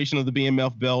iteration of the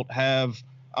BMF belt. Have,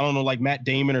 I don't know, like Matt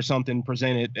Damon or something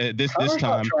presented this time.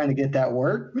 Not trying to get that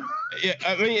work. Yeah,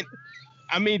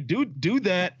 I mean, do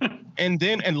that, and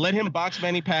let him box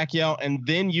Manny Pacquiao, and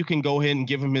then you can go ahead and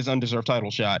give him his undeserved title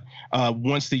shot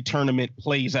once the tournament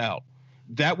plays out.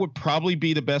 That would probably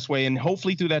be the best way, and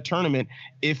hopefully through that tournament,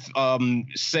 if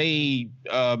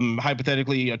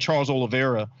hypothetically Charles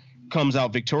Oliveira comes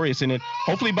out victorious in it,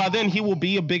 hopefully by then he will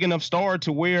be a big enough star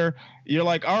to where you're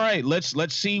like, all right,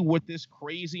 let's see what this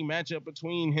crazy matchup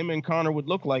between him and Conor would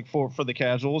look like for the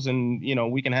casuals, and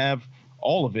we can have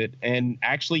all of it and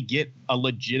actually get a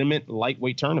legitimate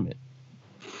lightweight tournament.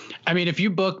 I mean, if you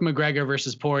book McGregor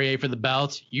versus Poirier for the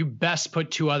belt, you best put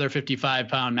 2 other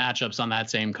 55-pound matchups on that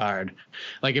same card.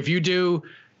 Like, if you don't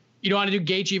want to do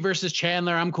Gaethje versus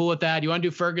Chandler, I'm cool with that. You want to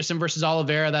do Ferguson versus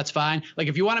Oliveira, that's fine. Like,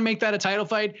 if you want to make that a title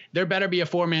fight, there better be a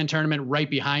 4-man tournament right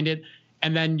behind it.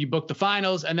 And then you book the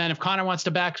finals. And then if Conor wants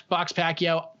to box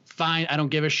Pacquiao, fine, I don't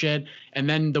give a shit. And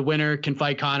then the winner can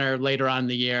fight Conor later on in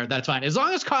the year. That's fine. As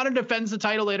long as Conor defends the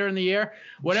title later in the year,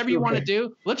 whatever you want to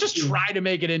do, let's just try to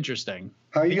make it interesting.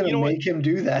 How are you going to make him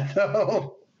do that,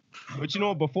 though?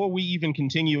 But before we even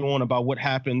continue on about what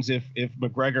happens if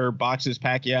McGregor boxes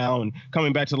Pacquiao and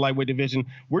coming back to the lightweight division,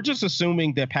 we're just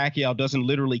assuming that Pacquiao doesn't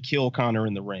literally kill Conor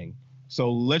in the ring.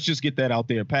 So let's just get that out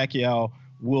there. Pacquiao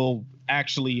will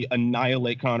actually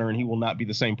annihilate Conor, and he will not be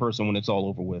the same person when it's all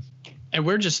over with. And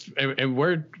we're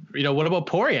what about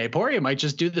Poirier? Poirier might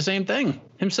just do the same thing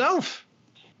himself.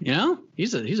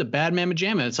 He's a bad mamma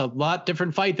jamma. It's a lot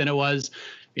different fight than it was,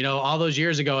 all those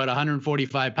years ago at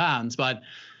 145 pounds. But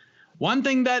One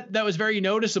thing that was very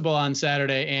noticeable on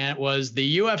Saturday, Ant, was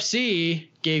the UFC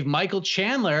gave Michael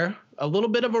Chandler a little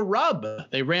bit of a rub.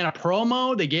 They ran a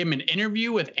promo. They gave him an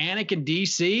interview with Anik and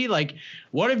DC. Like,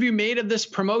 what have you made of this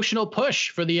promotional push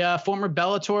for the former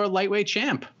Bellator lightweight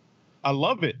champ? I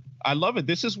love it.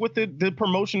 This is what the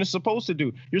promotion is supposed to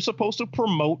do. You're supposed to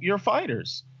promote your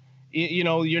fighters. You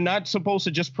know, you're not supposed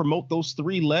to just promote those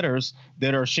 3 letters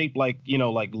that are shaped like, you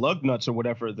know, like lug nuts or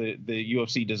whatever the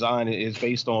UFC design is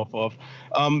based off of.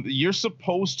 You're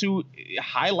supposed to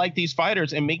highlight these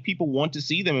fighters and make people want to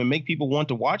see them and make people want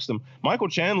to watch them. Michael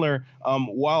Chandler,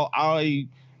 while I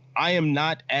am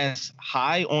not as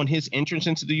high on his entrance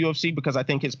into the UFC because I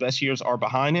think his best years are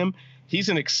behind him, he's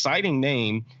an exciting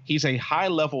name. He's a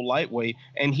high-level lightweight,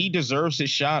 and he deserves his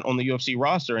shot on the UFC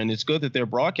roster, and it's good that they're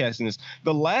broadcasting this.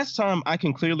 The last time I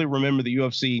can clearly remember the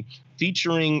UFC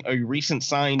featuring a recent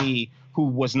signee who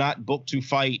was not booked to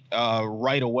fight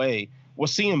right away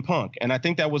was CM Punk, and I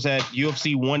think that was at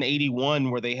UFC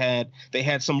 181 where they had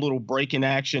some little break in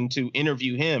action to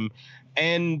interview him,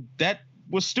 and that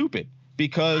was stupid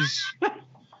because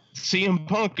CM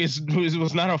Punk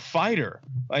was not a fighter.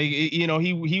 Like, you know,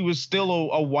 he was still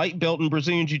a white belt in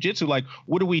Brazilian Jiu-Jitsu. Like,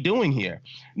 what are we doing here?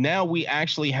 Now we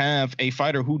actually have a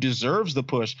fighter who deserves the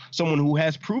push, someone who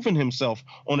has proven himself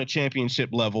on a championship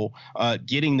level,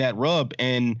 getting that rub.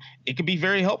 And it could be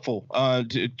very helpful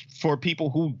for people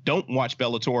who don't watch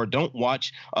Bellator or don't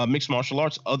watch mixed martial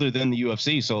arts other than the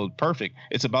UFC. So perfect.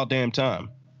 It's about damn time.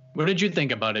 What did you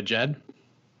think about it, Jed?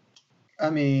 I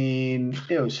mean,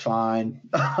 it was fine.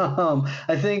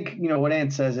 I think, you know, what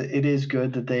Ant says, it is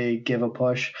good that they give a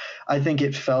push. I think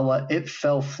it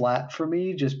fell flat for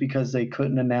me just because they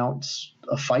couldn't announce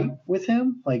a fight with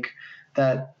him. Like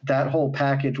that whole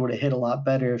package would have hit a lot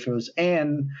better if it was,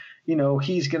 and, you know,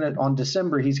 on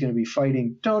December, he's going to be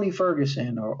fighting Tony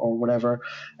Ferguson or whatever.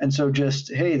 And so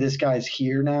just, hey, this guy's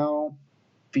here now,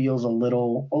 feels a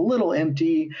little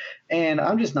empty, and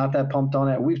I'm just not that pumped on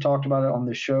it. We've talked about it on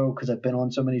the show because I've been on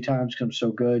so many times because I'm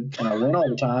so good and I win all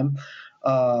the time.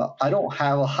 I don't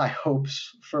have high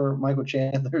hopes for Michael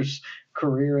Chandler's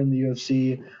career in the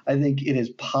UFC. I think it is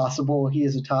possible he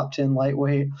is a top 10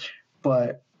 lightweight,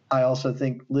 but I also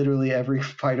think literally every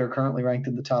fighter currently ranked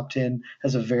in the top 10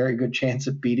 has a very good chance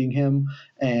of beating him,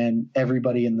 and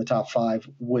everybody in the top 5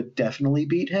 would definitely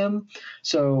beat him.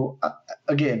 So,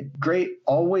 again, great,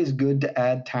 always good to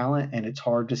add talent, and it's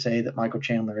hard to say that Michael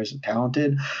Chandler isn't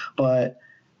talented, but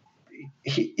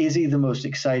is he the most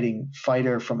exciting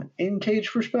fighter from an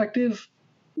in-cage perspective?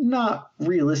 Not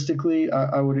realistically,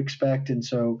 I would expect, and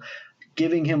so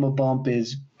giving him a bump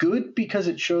is good because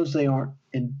it shows they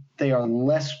are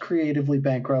less creatively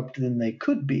bankrupt than they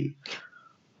could be,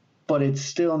 but it's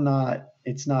still not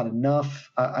enough.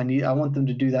 I want them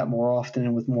to do that more often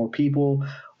and with more people,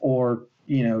 or,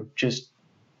 you know, just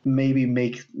maybe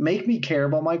make me care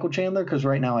about Michael Chandler, because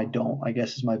right now I don't, I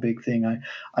guess, is my big thing.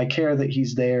 I care that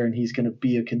he's there and he's going to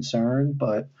be a concern,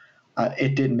 but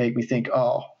it didn't make me think,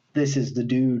 oh, this is the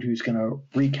dude who's going to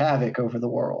wreak havoc over the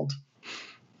world.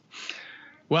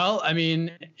 Well, I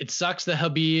mean, it sucks that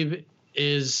Khabib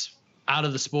is out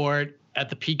of the sport at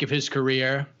the peak of his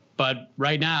career. But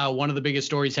right now, one of the biggest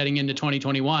stories heading into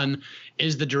 2021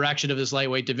 is the direction of this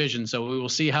lightweight division. So we will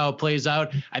see how it plays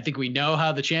out. I think we know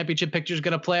how the championship picture is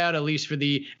going to play out, at least for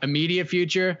the immediate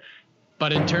future.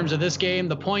 But in terms of this game,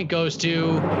 the point goes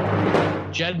to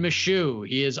Jed Meshew.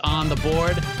 He is on the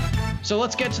board. So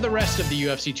let's get to the rest of the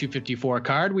UFC 254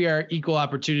 card. We are equal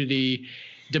opportunity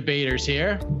debaters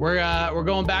here. We're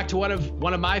going back to one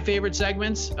of my favorite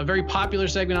segments, a very popular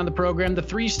segment on the program, the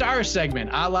 3-star segment,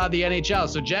 a la the NHL.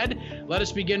 So Jed, let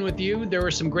us begin with you. There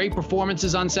were some great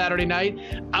performances on Saturday night.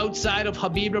 Outside of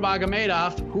Khabib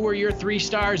Nurmagomedov, who are your 3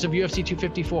 stars of UFC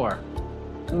 254?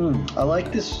 I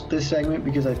like this segment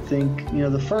because I think, you know,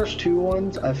 the first 2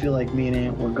 ones, I feel like me and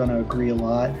Ant were going to agree a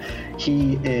lot.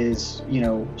 He is, you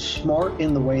know, smart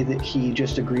in the way that he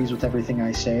just agrees with everything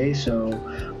I say. So,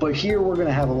 but here we're going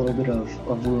to have a little bit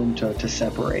of room to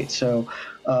separate. So,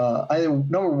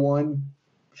 number 1,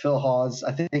 Phil Hawes,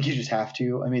 I think you just have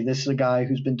to. I mean, this is a guy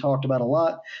who's been talked about a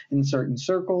lot in certain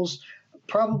circles.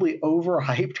 Probably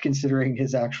overhyped considering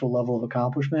his actual level of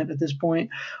accomplishment at this point,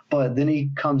 but then he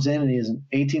comes in and he has an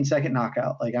 18-second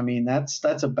knockout. Like, I mean, that's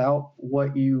about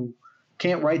what you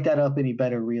can't write that up any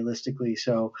better realistically.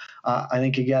 So I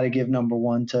think you got to give number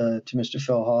 1 to Mr.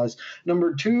 Phil Hawes.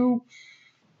 Number 2,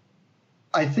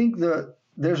 I think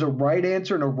there's a right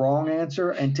answer and a wrong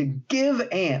answer, and to give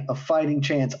Ant a fighting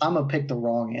chance, I'm gonna pick the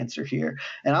wrong answer here,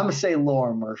 and I'm gonna say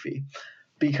Lauren Murphy,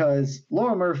 because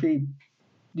Lauren Murphy,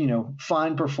 you know,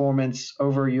 fine performance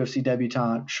over a UFC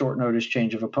debutante, short notice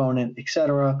change of opponent,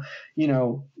 etc. You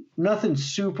know, nothing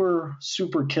super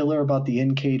killer about the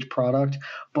in-cage product,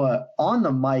 but on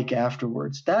the mic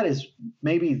afterwards, that is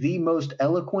maybe the most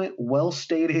eloquent,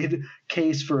 well-stated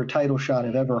case for a title shot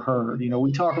I've ever heard.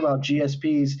 We talk about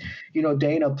GSPs,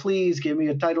 Dana, please give me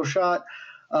a title shot.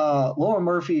 Lauren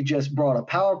Murphy just brought a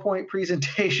PowerPoint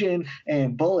presentation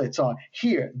and bullets on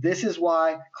here. This is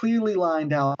why, clearly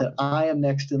lined out that I am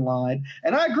next in line.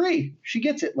 And I agree. She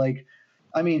gets it.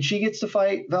 She gets to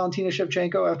fight Valentina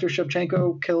Shevchenko after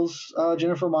Shevchenko kills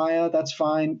Jennifer Maia. That's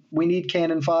fine. We need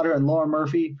cannon fodder, and Lauren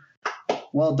Murphy,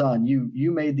 well done.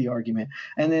 You made the argument.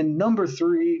 And then number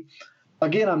 3,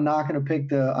 again, I'm not going to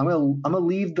pick I'm going to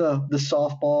leave the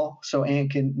softball so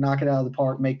Ant can knock it out of the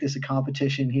park, make this a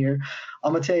competition here.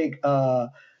 I'm going to take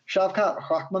Shavkat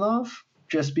Rakhmonov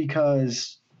just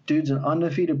because dude's an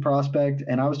undefeated prospect.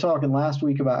 And I was talking last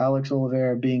week about Alex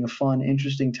Oliveira being a fun,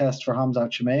 interesting test for Khamzat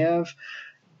Chimaev.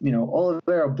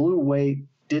 Oliveira blew weight,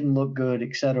 didn't look good,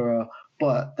 etc.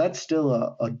 But that's still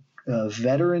a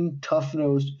veteran,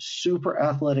 tough-nosed, super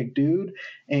athletic dude.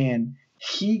 And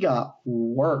he got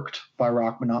worked by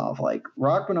Rakhmonov.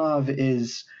 Rakhmonov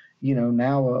is,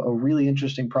 now a really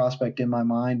interesting prospect in my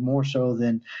mind, more so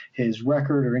than his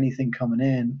record or anything coming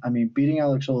in. Beating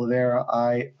Alex Oliveira,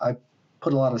 I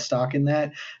put a lot of stock in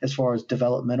that as far as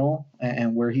developmental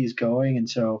and where he's going. And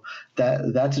so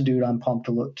that's a dude I'm pumped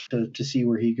to look to see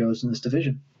where he goes in this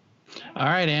division. All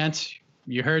right, Ant,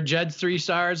 you heard Jed's 3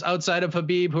 stars. Outside of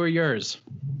Khabib, who are yours?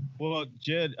 Well,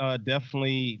 Jed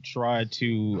definitely tried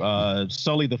to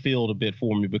sully the field a bit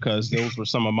for me because those were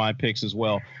some of my picks as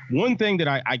well. One thing that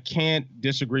I can't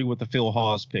disagree with the Phil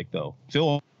Hawes pick, though.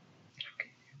 Phil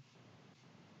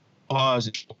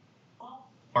Hawes,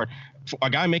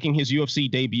 a guy making his UFC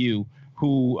debut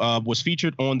who was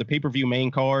featured on the pay-per-view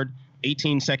main card,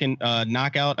 18-second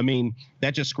knockout.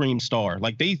 That just screams star.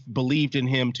 They believed in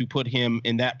him to put him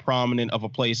in that prominent of a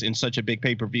place in such a big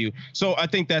pay-per-view. So I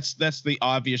think that's the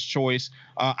obvious choice.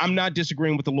 I'm not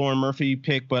disagreeing with the Lauren Murphy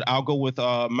pick, but I'll go with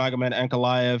Magomed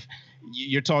Ankalaev.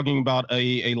 You're talking about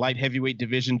a light heavyweight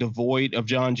division devoid of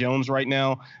John Jones right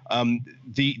now.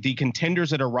 The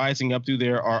contenders that are rising up through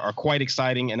there are quite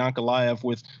exciting, and Ankalaev,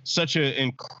 with such an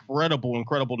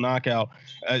incredible knockout,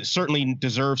 certainly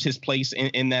deserves his place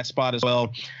in that spot as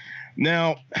well.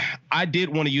 Now, I did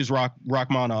want to use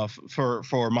Rakhmonov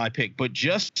for my pick, but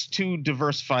just to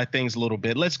diversify things a little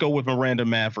bit, let's go with Miranda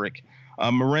Maverick.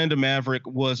 Miranda Maverick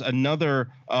was another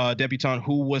debutante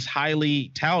who was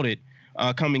highly touted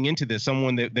coming into this,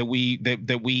 someone that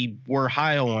we were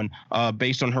high on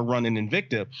based on her run in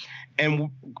Invicta. And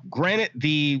granted,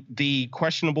 the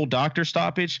questionable doctor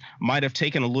stoppage might have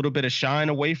taken a little bit of shine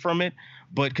away from it,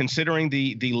 but considering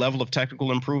the level of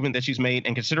technical improvement that she's made,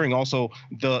 and considering also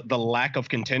the lack of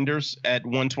contenders at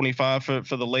 125 for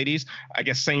the ladies, I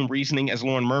guess same reasoning as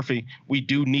Lauren Murphy, we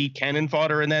do need cannon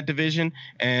fodder in that division,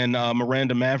 and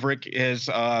Miranda Maverick has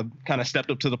kind of stepped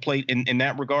up to the plate in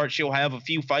that regard. She'll have a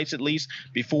few fights at least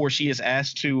before she is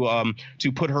asked to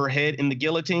put her head in the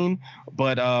guillotine,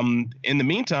 but in the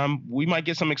meantime, we might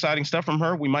get some exciting stuff from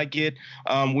her. We might get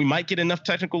enough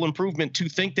technical improvement to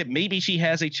think that maybe she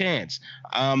has a chance.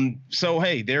 So,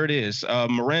 hey, there it is.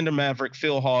 Miranda Maverick,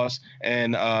 Phil Hawes,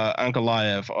 and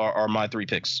Ankalaev are my 3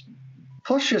 picks.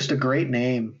 Plus, just a great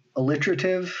name.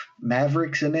 Alliterative,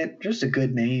 Mavericks in it. Just a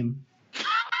good name.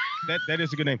 That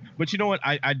is a good name. But you know what?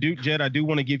 I do, Jed, I do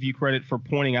want to give you credit for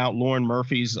pointing out Lauren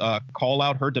Murphy's call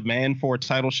out. Her demand for a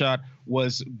title shot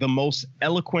was the most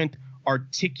eloquent,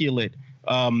 articulate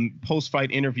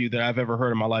post-fight interview that I've ever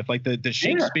heard in my life. The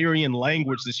Shakespearean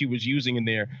language that she was using in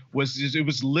there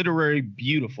was literally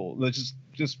beautiful. It's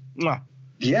just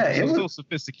yeah, it was so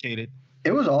sophisticated.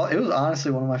 It was honestly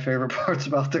one of my favorite parts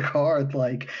about the card.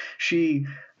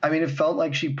 It felt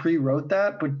like she pre-wrote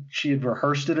that, but she had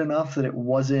rehearsed it enough that it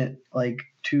wasn't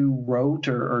too rote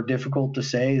or difficult to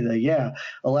say that, yeah,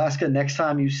 Alaska, next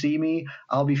time you see me,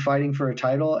 I'll be fighting for a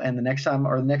title. And the next time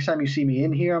you see me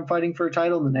in here, I'm fighting for a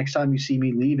title. And the next time you see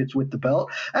me leave, it's with the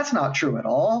belt. That's not true at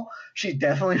all. She's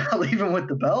definitely not leaving with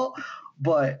the belt,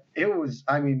 but it was,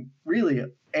 really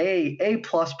a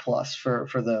plus for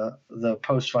the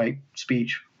post-fight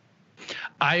speech.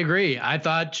 I agree. I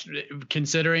thought,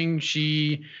 considering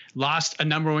she lost a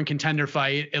number 1 contender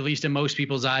fight, at least in most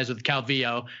people's eyes, with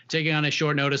Calvillo, taking on a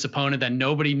short notice opponent that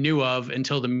nobody knew of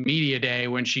until the media day,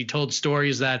 when she told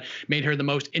stories that made her the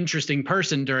most interesting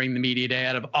person during the media day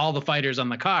out of all the fighters on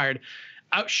the card.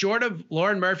 Short of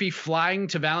Lauren Murphy flying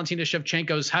to Valentina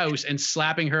Shevchenko's house and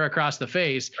slapping her across the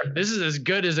face, this is as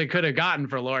good as it could have gotten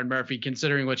for Lauren Murphy,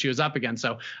 considering what she was up against.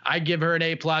 So I give her an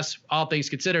A+, all things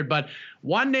considered. But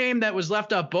one name that was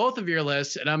left off both of your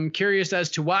lists, and I'm curious as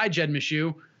to why, Jed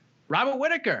Meshew, Robert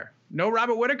Whittaker. No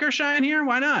Robert Whittaker shine here?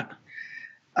 Why not?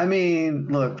 I mean,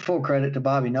 look, full credit to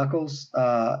Bobby Knuckles.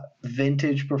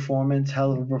 Vintage performance,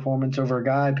 hell of a performance over a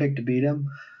guy I picked to beat him.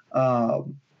 I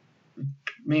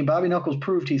mean, Bobby Knuckles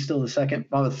proved he's still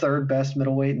the third best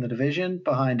middleweight in the division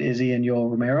behind Izzy and Yoel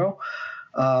Romero.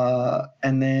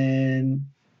 And then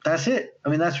that's it. I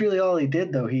mean, that's really all he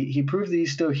did, though. He proved that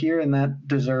he's still here, and that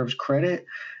deserves credit.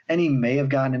 And he may have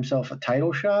gotten himself a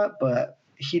title shot, but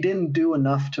he didn't do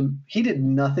enough he did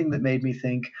nothing that made me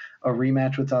think a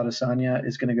rematch with Adesanya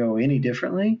is going to go any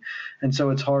differently. And so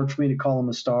it's hard for me to call him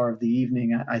a star of the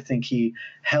evening. I think he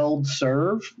held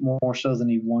serve more so than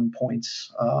he won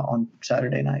points on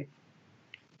Saturday night.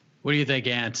 What do you think,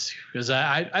 Ant? Because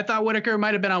I thought Whittaker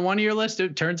might have been on one of your lists.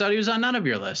 It turns out he was on none of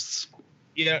your lists.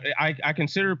 Yeah, I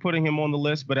considered putting him on the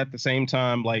list, but at the same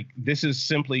time, like, this is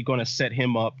simply going to set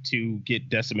him up to get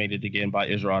decimated again by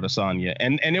Israel Adesanya.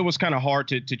 And it was kind of hard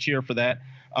to cheer for that.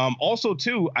 Also,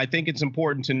 too, I think it's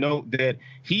important to note that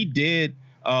he did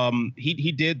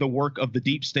the work of the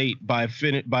deep state by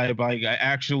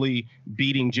actually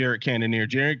beating Jared Cannonier.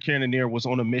 Jared Cannonier was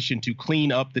on a mission to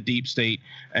clean up the deep state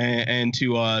and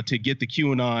to get the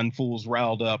QAnon fools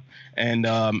riled up. And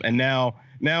now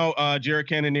Jared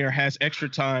Cannonier has extra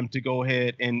time to go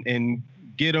ahead and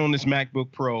get on this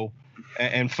MacBook Pro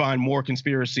and find more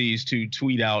conspiracies to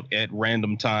tweet out at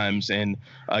random times and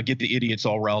get the idiots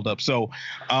all riled up. So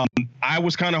I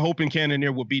was kind of hoping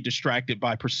Cannonier would be distracted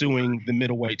by pursuing the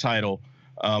middleweight title.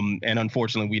 And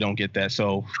unfortunately, we don't get that.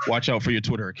 So watch out for your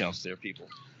Twitter accounts there, people.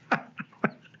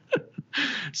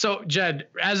 So, Jed,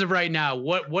 as of right now,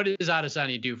 what does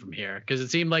Adesanya do from here? Because it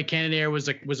seemed like Cannonier was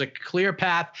a clear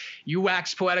path. You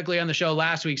waxed poetically on the show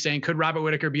last week saying, could Robert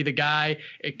Whittaker be the guy?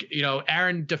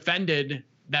 Aaron defended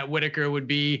that Whittaker would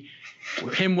be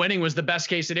him winning was the best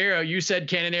case scenario. You said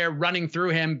Cannonier running through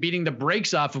him, beating the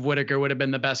brakes off of Whittaker would have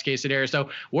been the best case scenario.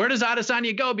 So where does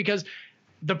Adesanya go? Because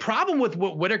the problem with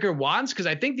what Whittaker wants, because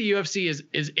I think the UFC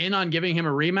is in on giving him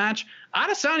a rematch,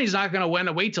 Adesanya's not going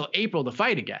to wait till April to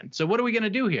fight again. So what are we going to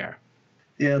do here?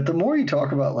 Yeah, the more you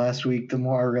talk about last week, the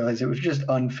more I realize it was just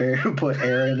unfair to put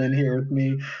Aaron in here with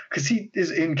me because he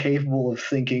is incapable of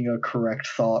thinking a correct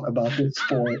thought about this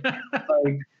sport.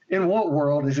 Like, in what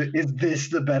world is this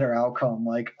the better outcome?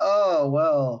 Like, oh,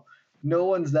 well, no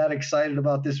one's that excited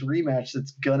about this rematch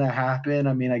that's going to happen.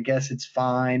 I mean, I guess it's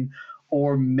fine.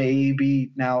 Or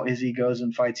maybe now Izzy goes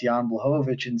and fights Jan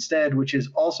Blachowicz instead, which is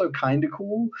also kind of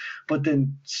cool, but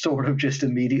then sort of just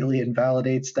immediately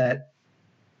invalidates that,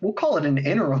 we'll call it an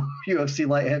interim UFC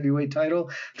light heavyweight title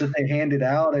that they handed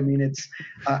out. I mean,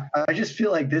 I just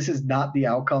feel like this is not the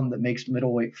outcome that makes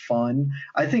middleweight fun.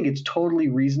 I think it's totally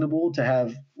reasonable to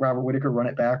have Robert Whittaker run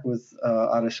it back with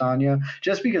Adesanya,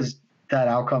 just because that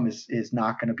outcome is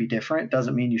not going to be different.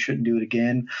 Doesn't mean you shouldn't do it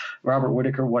again. Robert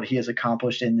Whittaker, what he has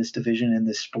accomplished in this division, in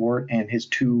this sport, and his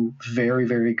two very,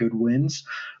 very good wins,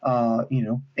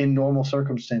 in normal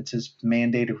circumstances,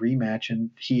 mandate a rematch, and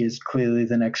he is clearly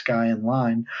the next guy in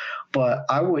line. But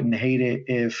I wouldn't hate it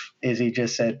if Izzy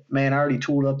just said, man, I already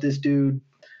tooled up this dude.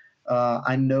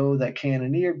 I know that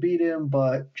Cannonier beat him,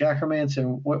 but Jack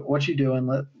Hermanson, what you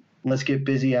doing? Let's get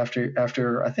busy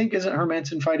after I think, isn't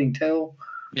Hermanson fighting Till?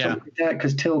 Yeah, like that,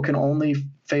 because Till can only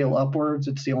fail upwards.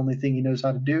 It's the only thing he knows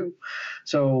how to do.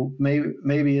 So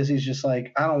maybe Izzy's just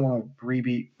like, I don't want to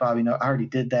rebeat Bobby. No, I already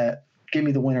did that. Give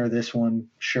me the winner of this one,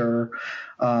 sure.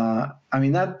 I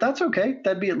mean that's okay.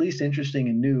 That'd be at least interesting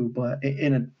and new. But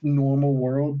in a normal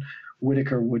world,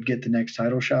 Whittaker would get the next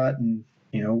title shot, and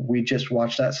we just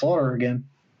watch that slaughter again.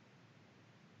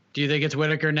 Do you think it's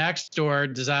Whittaker next, or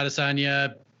does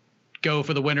Adesanya go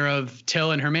for the winner of Till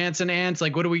and Hermanson? Ants,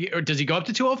 like, or does he go up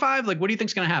to 205? Like, what do you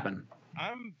think's going to happen?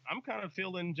 I'm kind of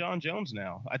feeling John Jones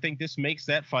now. I think this makes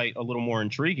that fight a little more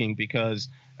intriguing because,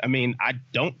 I mean, I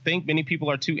don't think many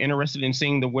people are too interested in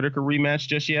seeing the Whittaker rematch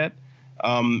just yet.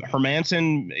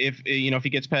 Hermanson, if he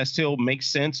gets past Till, makes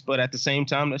sense, but at the same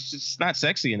time, that's just not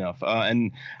sexy enough.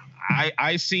 And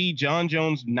I see John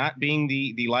Jones not being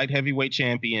the light heavyweight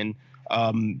champion,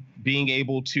 being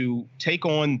able to take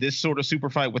on this sort of super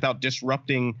fight without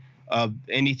disrupting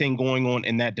anything going on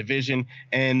in that division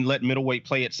and let middleweight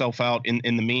play itself out in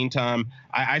the meantime.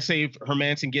 I say if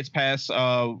Hermanson gets past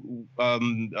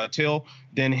Till,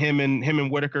 then him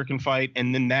and Whittaker can fight,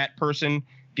 and then that person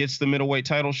gets the middleweight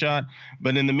title shot.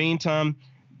 But in the meantime,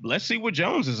 let's see what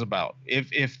Jones is about.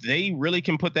 If they really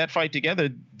can put that fight together,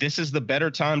 this is the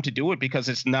better time to do it because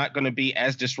it's not going to be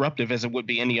as disruptive as it would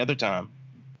be any other time.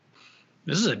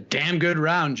 This is a damn good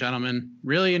round, gentlemen.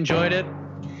 Really enjoyed it.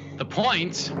 The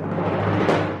point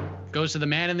goes to the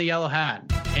man in the yellow hat,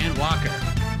 Ant Walker.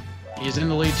 He's in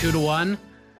the lead 2-1.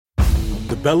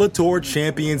 The Bellator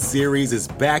Champion Series is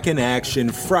back in action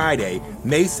Friday,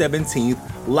 May 17th,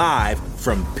 live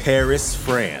from Paris,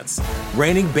 France.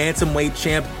 Reigning bantamweight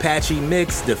champ Patchy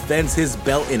Mix defends his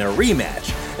belt in a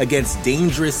rematch against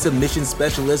dangerous submission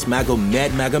specialist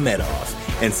Magomed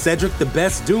Magomedov. And Cedric the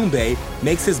Best Doumbé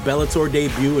makes his Bellator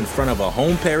debut in front of a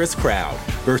home Paris crowd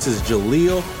versus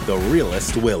Jaleel the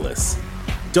Realist Willis.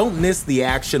 Don't miss the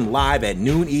action live at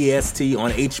noon EST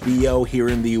on HBO here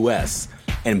in the US.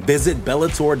 And visit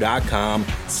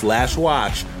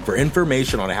Bellator.com/watch for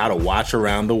information on how to watch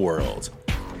around the world.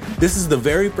 This is the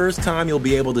very first time you'll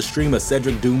be able to stream a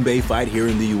Cedric Doumbé fight here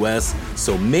in the US,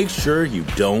 so make sure you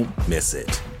don't miss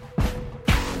it.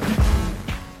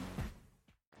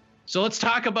 So let's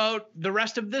talk about the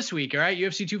rest of this week, all right?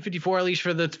 UFC 254, at least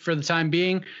for the time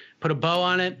being. Put a bow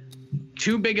on it.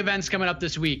 Two big events coming up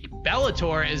this week.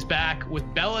 Bellator is back with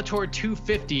Bellator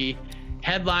 250,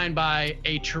 headlined by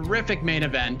a terrific main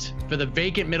event for the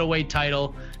vacant middleweight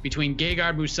title between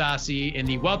Gegard Mousasi and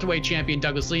the welterweight champion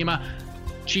Douglas Lima.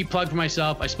 Cheap plug for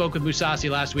myself. I spoke with Mousasi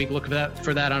last week. Look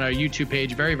for that on our YouTube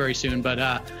page very, very soon. But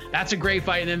that's a great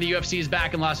fight. And then the UFC is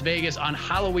back in Las Vegas on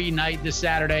Halloween night this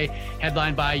Saturday,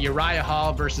 headlined by Uriah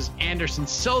Hall versus Anderson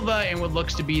Silva in what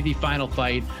looks to be the final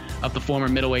fight of the former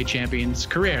middleweight champion's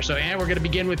career. So, Ann, we're going to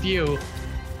begin with you.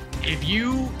 If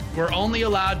you were only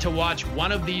allowed to watch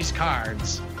one of these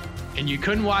cards and you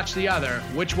couldn't watch the other,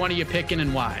 which one are you picking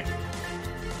and why?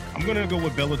 I'm going to go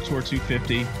with Bellator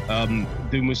 250.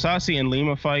 The Mousasi and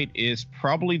Lima fight is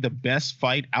probably the best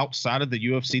fight outside of the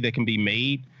UFC that can be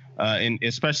made, and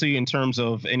especially in terms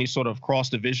of any sort of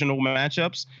cross-divisional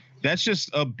matchups. That's just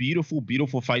a beautiful,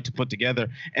 beautiful fight to put together.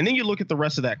 And then you look at the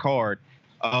rest of that card.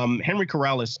 Henry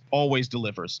Corrales always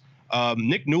delivers.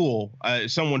 Nick Newell,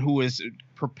 someone who is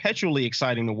perpetually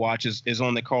exciting to watch, is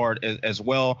on the card as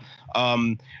well.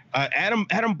 Adam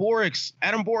Borics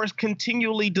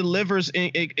continually delivers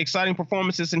exciting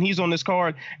performances, and he's on this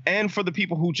card. And for the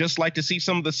people who just like to see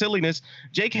some of the silliness,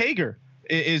 Jake Hager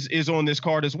is on this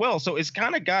card as well. So it's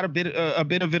kind of got a bit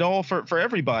of it all for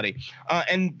everybody.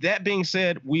 And that being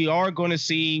said, we are going to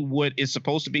see what is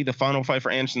supposed to be the final fight for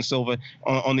Anderson Silva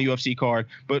on the UFC card.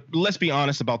 But let's be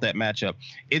honest about that matchup.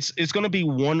 It's going to be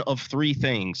one of three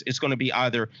things. It's going to be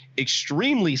either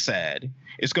extremely sad,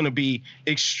 it's going to be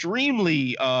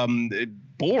extremely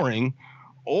boring,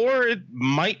 or it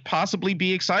might possibly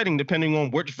be exciting depending on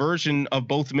which version of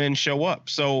both men show up.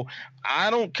 So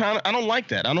I don't like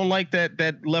that. I don't like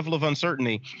that level of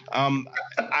uncertainty.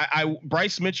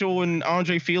 Bryce Mitchell and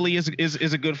Andre Fili is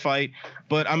a good fight,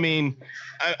 but I mean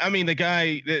the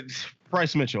guy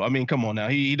Bryce Mitchell. I mean, come on now,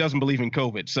 he doesn't believe in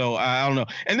COVID, so I don't know.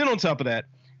 And then on top of that,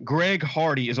 Greg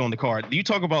Hardy is on the card. You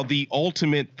talk about the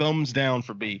ultimate thumbs down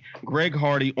for me. Greg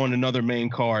Hardy on another main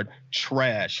card,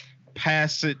 trash.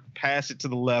 Pass it to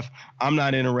the left. I'm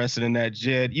not interested in that.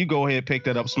 Jed, you go ahead, pick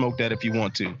that up, smoke that if you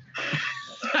want to.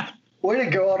 Way to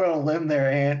go out on a limb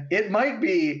there, Ant. It might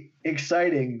be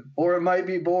exciting, or it might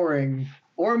be boring,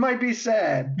 or it might be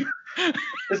sad.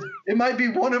 It might be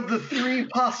one of the three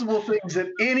possible things that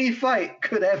any fight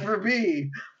could ever be.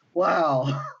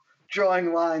 Wow.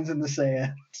 Drawing lines in the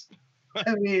sand.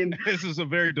 I mean, this is a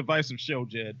very divisive show,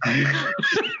 Jed.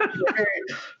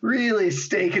 Really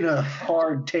staking a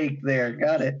hard take there.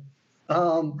 Got it.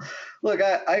 Look,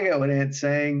 I get what Ant's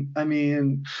saying. I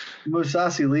mean,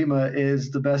 Mousasi Lima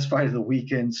is the best fight of the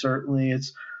weekend. Certainly,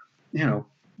 it's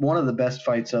one of the best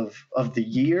fights of the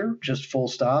year, just full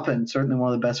stop, and certainly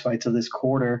one of the best fights of this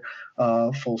quarter,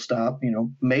 full stop.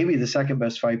 Maybe the second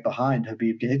best fight behind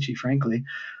Khabib Gaethje, frankly.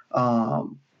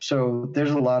 So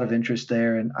there's a lot of interest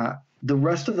there, and the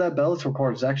rest of that Bellator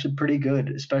card is actually pretty good,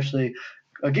 especially,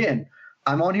 again,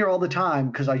 I'm on here all the time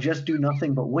because I just do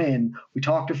nothing but win. We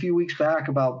talked a few weeks back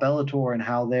about Bellator and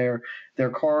how their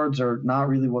cards are not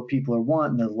really what people are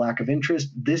wanting, the lack of interest.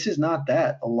 This is not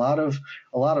that. A lot of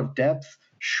depth,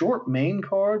 short main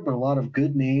card, but a lot of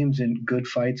good names and good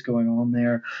fights going on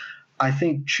there. I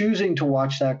think choosing to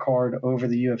watch that card over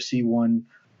the UFC one.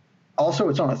 Also,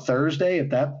 it's on a Thursday, if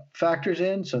that factors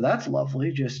in, so that's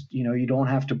lovely. Just, you don't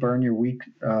have to burn your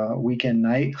weekend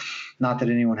night. Not that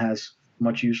anyone has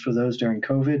much use for those during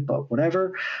COVID, but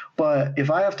whatever. But if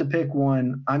I have to pick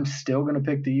one, I'm still going to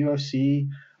pick the UFC,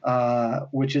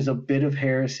 which is a bit of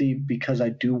heresy because I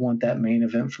do want that main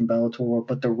event from Bellator.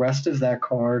 But the rest of that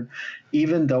card,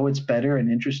 even though it's better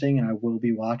and interesting and I will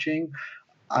be watching,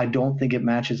 I don't think it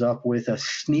matches up with a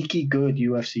sneaky good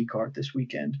UFC card this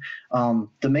weekend.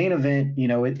 The main event,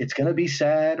 it's going to be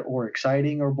sad or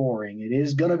exciting or boring. It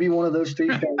is going to be one of those three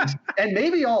things, and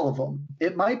maybe all of them.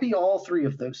 It might be all three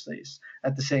of those things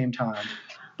at the same time.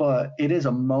 but it is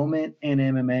a moment in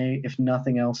MMA. If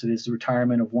nothing else, it is the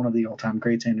retirement of one of the all-time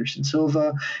greats, Anderson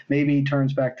Silva. Maybe he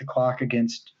turns back the clock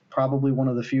against probably one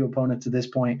of the few opponents at this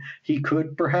point he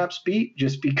could perhaps beat,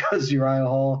 just because Uriah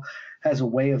Hall has a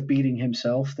way of beating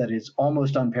himself that is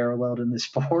almost unparalleled in this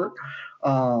sport.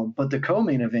 But the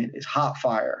co-main event is hot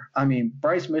fire. I mean,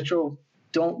 Bryce Mitchell,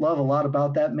 don't love a lot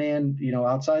about that man,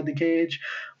 outside the cage,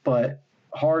 but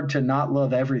hard to not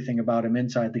love everything about him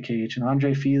inside the cage. And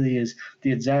Andre Fili is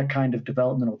the exact kind of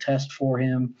developmental test for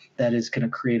him that is going to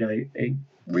create a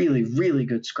really, really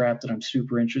good scrap that I'm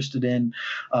super interested in.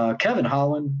 Kevin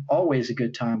Holland, always a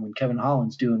good time when Kevin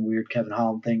Holland's doing weird Kevin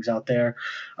Holland things out there.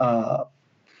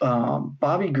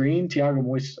 Bobby Green, Thiago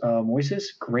Moises,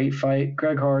 great fight.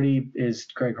 Greg Hardy is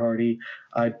Greg Hardy.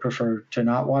 I'd prefer to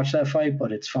not watch that fight,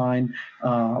 but it's fine.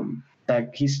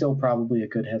 That he's still probably a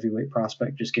good heavyweight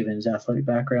prospect, just given his athletic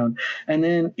background. And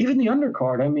then even the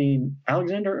undercard, I mean,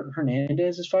 Alexander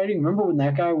Hernandez is fighting. Remember when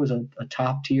that guy was a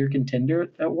top-tier contender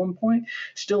at one point?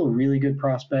 Still a really good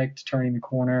prospect, turning the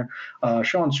corner.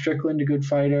 Sean Strickland, a good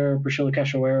fighter. Priscilla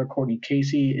Cachoeira, Courtney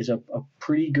Casey is a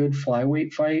pretty good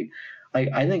flyweight fight.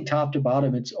 I think top to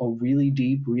bottom, it's a really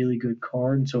deep, really good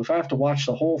card. And so if I have to watch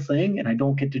the whole thing and I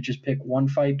don't get to just pick one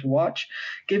fight to watch,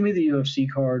 give me the UFC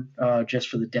card just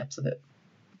for the depth of it.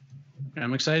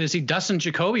 I'm excited to see Dustin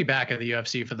Jacoby back at the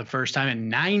UFC for the first time in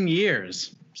 9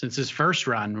 years since his first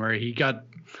run, where he got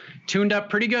tuned up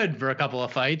pretty good for a couple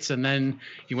of fights. And then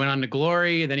he went on to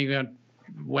Glory. Then he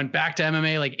went back to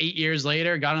MMA like 8 years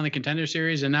later, got on the Contender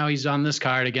Series, and now he's on this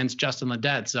card against Justin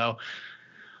Ledet. So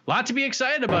a lot to be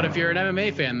excited about if you're an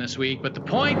MMA fan this week. But the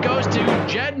point goes to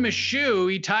Jed Meshew.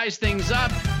 He ties things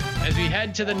up as we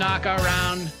head to the knockout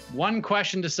round. One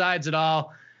question decides it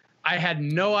all. I had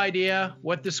no idea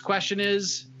what this question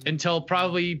is until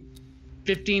probably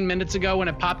 15 minutes ago when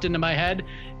it popped into my head,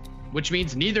 which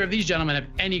means neither of these gentlemen have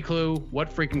any clue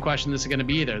what freaking question this is going to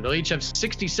be either. They'll each have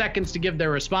 60 seconds to give their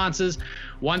responses.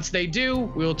 Once they do,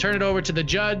 we will turn it over to the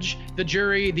judge, the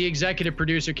jury, the executive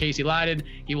producer, Casey Leiden.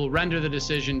 He will render the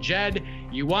decision. Jed,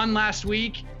 you won last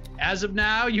week. As of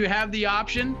now, you have the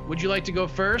option. Would you like to go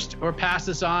first or pass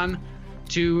this on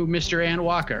to Mr. Ant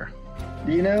Walker?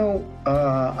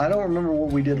 I don't remember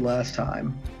what we did last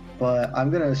time, but I'm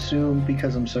going to assume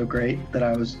because I'm so great that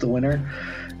I was the winner.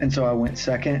 And so I went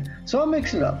second. So I'll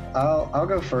mix it up. I'll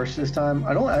go first this time.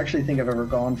 I don't actually think I've ever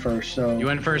gone first. So you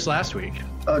went first last week.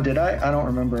 Oh, did I? I don't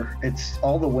remember. It's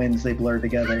all the wins, they blur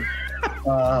together.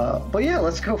 But yeah,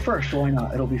 let's go first. Why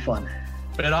not? It'll be fun.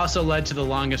 But it also led to the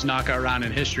longest knockout round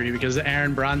in history because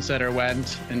Aaron Bronstetter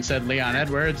went and said Leon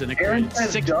Edwards, and it created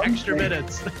 6 extra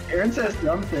minutes. Aaron says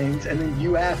dumb things, and then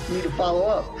you asked me to follow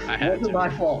up. It wasn't my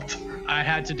fault. I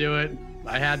had to do it.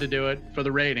 I had to do it for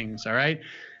the ratings, all right?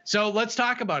 So let's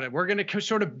talk about it. We're going to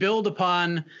sort of build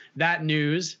upon that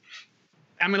news.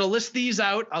 I'm going to list these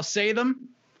out. I'll say them.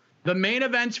 The main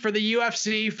events for the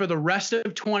UFC for the rest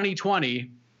of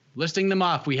 2020, listing them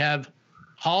off, we have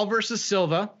Hall versus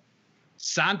Silva,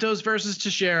 Santos versus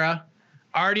Teixeira,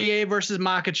 RDA versus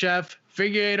Makhachev,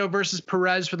 Figueiredo versus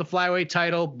Perez for the flyweight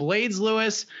title, Blades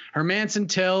Lewis, Hermanson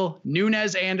Till,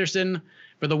 Nunes Anderson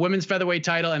for the women's featherweight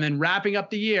title, and then wrapping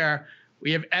up the year,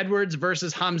 we have Edwards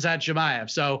versus Khamzat Chimaev.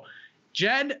 So,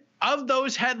 Jed, of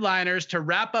those headliners to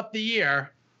wrap up the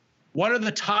year, what are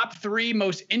the top 3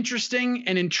 most interesting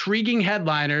and intriguing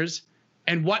headliners,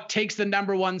 and what takes the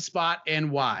number 1 spot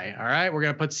and why? All right, we're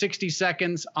going to put 60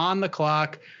 seconds on the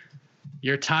clock.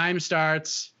 Your time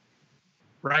starts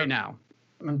right now.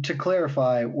 To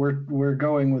clarify, we're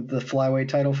going with the flyweight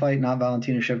title fight, not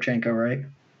Valentina Shevchenko, right?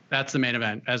 That's the main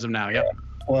event as of now. Yep.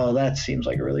 Well, that seems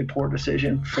like a really poor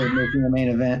decision for making the main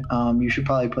event. You should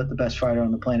probably put the best fighter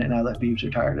on the planet now that Khabib's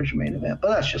retired as your main event, but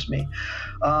that's just me.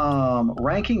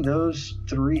 Ranking those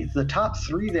 3, the top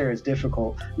 3 there is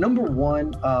difficult. Number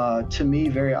 1, to me,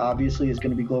 very obviously, is going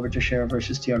to be Glover Teixeira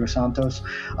versus Thiago Santos.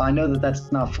 I know that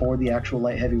that's not for the actual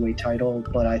light heavyweight title,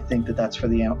 but I think that that's for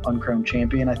the uncrowned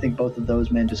champion. I think both of those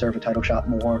men deserve a title shot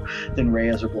more than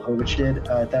Reyes or Blachowicz did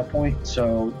at that point.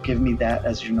 So give me that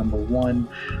as your number 1.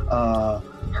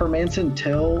 Hermanson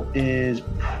Till is,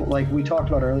 like we talked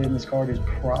about earlier in this card, is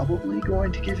probably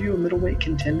going to give you a middleweight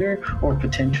contender, or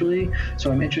potentially.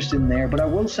 So I'm interested in there. But I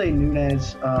will say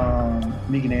Nunes,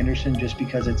 Megan Anderson, just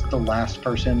because it's the last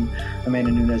person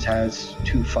Amanda Nunes has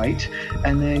to fight.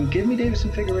 And then give me Davison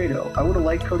Figueiredo. I would have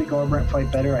liked Cody Garbrandt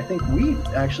fight better. I think we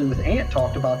actually with Ant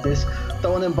talked about this,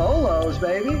 throwing them bolos,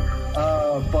 baby.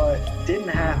 But didn't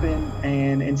happen,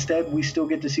 and instead we still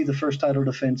get to see the first title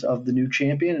defense of the new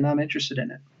champion, and I'm interested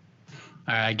in it.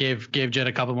 All right, I gave Jed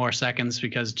a couple more seconds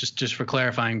because just for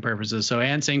clarifying purposes. So,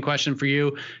 Ann, same question for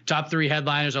you. Top 3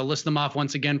 headliners. I'll list them off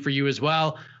once again for you as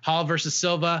well. Hall versus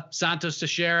Silva, Santos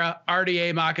Teixeira,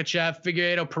 RDA Makhachev,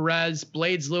 Figueiredo Perez,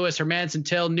 Blades Lewis, Hermanson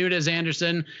Till, Nunes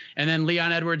Anderson, and then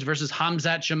Leon Edwards versus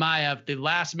Khamzat Chimaev, the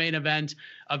last main event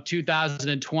of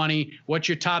 2020. What's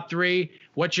your top 3?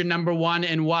 What's your number 1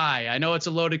 and why? I know it's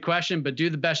a loaded question, but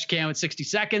do the best you can with 60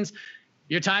 seconds.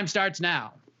 Your time starts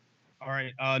now. All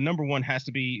right. Number 1 has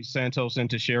to be Santos and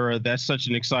Teixeira. That's such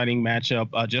an exciting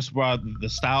matchup. Just by the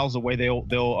styles, the way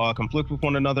they'll conflict with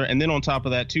one another. And then on top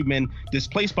of that, 2 men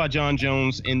displaced by John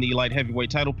Jones in the light heavyweight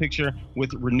title picture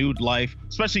with renewed life,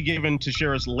 especially given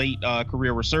Teixeira's late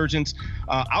career resurgence.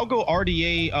 I'll go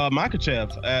RDA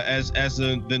Makhachev as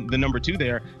the number 2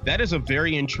 there. That is a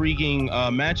very intriguing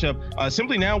matchup.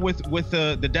 Simply now with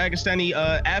the Dagestani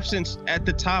absence at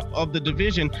the top of the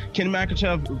division, can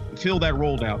Makhachev fill that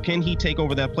role now? Can he take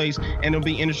over that place? And it'll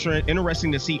be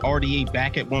interesting to see RDA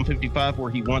back at 155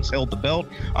 where he once held the belt.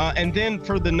 And then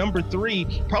for the number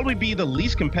 3, probably be the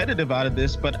least competitive out of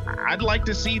this, but I'd like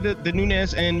to see the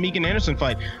Nunes and Megan Anderson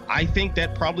fight. I think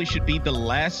that probably should be the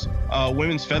last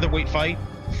women's featherweight fight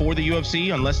for the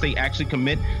UFC unless they actually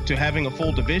commit to having a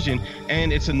full division,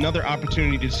 and it's another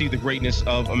opportunity to see the greatness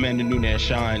of Amanda Nunes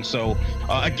shine. So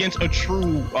against a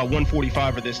true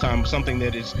 145er this time, something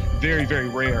that is very, very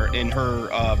rare in her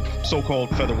so-called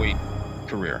featherweight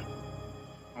career.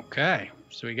 Okay,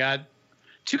 so we got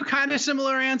 2 kind of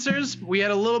similar answers. We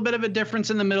had a little bit of a difference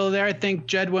in the middle there. I think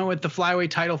Jed went with the flyweight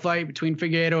title fight between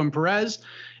Figueiredo and Perez,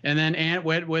 and then Ant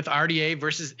went with RDA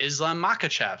versus Islam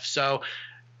Makhachev. So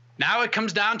now it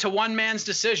comes down to one man's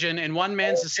decision and one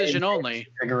man's decision only.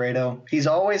 Figueiredo. He's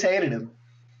always hated him.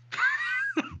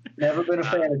 Never been a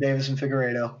fan of Davison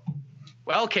Figueiredo.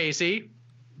 Well, Casey,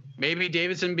 maybe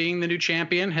Davidson being the new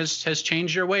champion has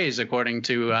changed your ways, according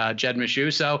to Jed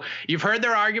Meshew. So you've heard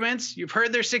their arguments. You've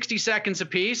heard their 60 seconds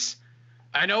apiece.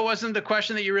 I know it wasn't the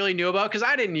question that you really knew about because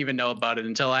I didn't even know about it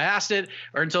until I asked it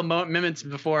or until minutes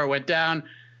before it went down.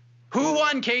 Who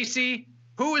won, Casey?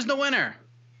 Who is the winner?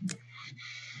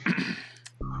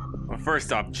 Well,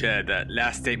 first off, Jed, that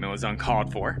last statement was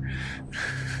uncalled for.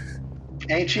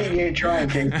 Ain't cheating, you ain't trying,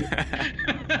 Casey.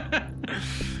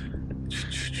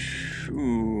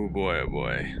 Ooh, boy, oh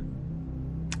boy.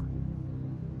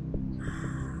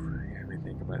 Let me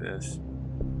think about this.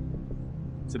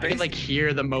 So I can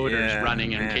hear the motors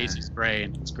running in man. Casey's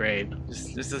brain. It's great.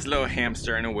 Just this little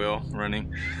hamster in a wheel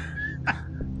running.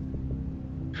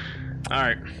 All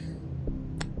right.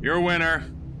 Your winner.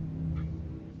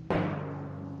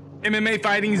 MMA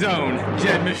Fighting Zone,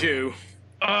 Jed Meshew.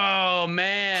 Oh,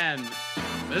 man.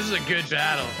 This is a good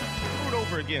battle. Do it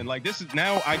over again. This is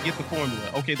now I get the formula.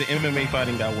 Okay, the MMA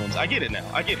fighting guy wins. I get it now.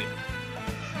 I get it.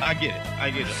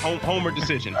 Homer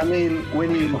decision. I mean,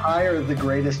 when you hire the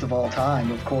greatest of all time,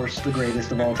 of course, the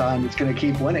greatest of all time, it's going to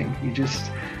keep winning. He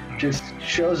just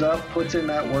shows up, puts in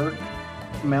that work,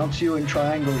 mounts you and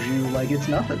triangles you like it's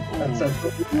nothing. That's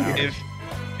what we do here.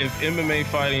 If MMA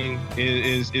fighting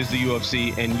is the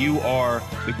UFC and you are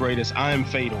the greatest, I am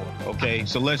Fedor. Okay,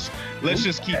 so let's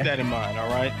just keep that in mind. All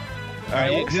right.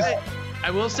 I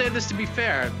will say this to be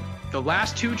fair. The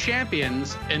last 2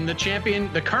 champions and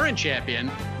the current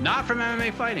champion, not from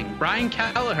MMA fighting, Brian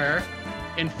Kelleher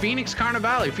and Phoenix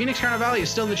Carnevale. Phoenix Carnevale is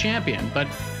still the champion, but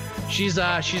she's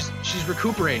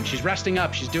recuperating. She's resting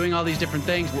up. She's doing all these different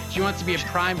things. She wants to be in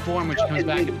prime form when she comes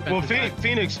back. Well,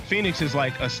 Phoenix is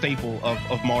like a staple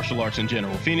of martial arts in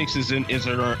general. Phoenix is in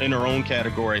her own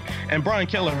category. And Brian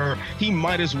Kelleher, he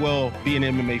might as well be an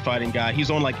MMA fighting guy. He's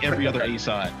on every other A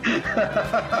side.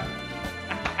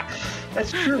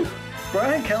 That's true.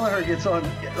 Brian Kelleher gets on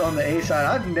the A side.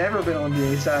 I've never been on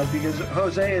the A side because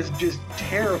Jose is just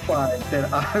terrified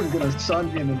that I'm going to sun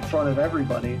him in front of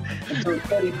everybody. And so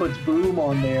instead he puts Boom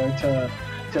on there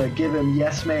to give him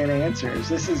yes man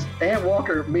answers. Ant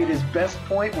Walker made his best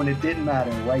point when it didn't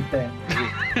matter right then.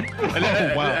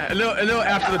 Wow. A little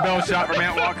after the bell shot from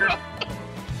Ant Walker.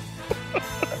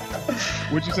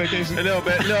 What'd you say, Casey? A little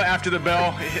after the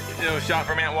bell, shot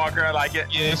from Ant Walker. I like it.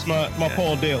 Yeah, it's my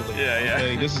Paul Daly. Yeah.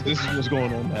 Okay, this is what's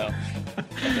going on now. All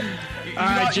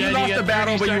right, Jed, you lost the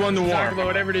battle, but you won the war. Talk about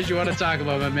whatever it is you want to talk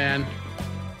about, my man.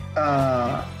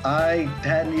 I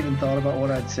hadn't even thought about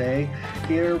what I'd say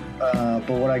here, but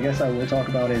what I guess I will talk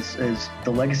about is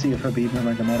the legacy of Khabib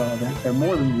Nurmagomedov, and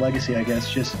more than legacy, I guess,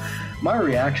 just my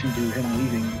reaction to him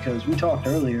leaving, because we talked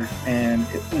earlier, and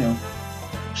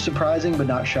surprising but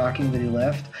not shocking that he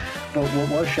left. But what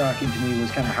was shocking to me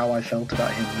was kind of how I felt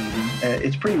about him leaving.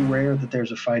 It's pretty rare that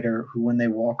there's a fighter who, when they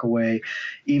walk away,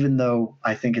 even though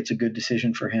I think it's a good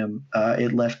decision for him,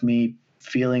 it left me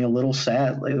feeling a little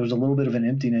sad. Like there was a little bit of an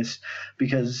emptiness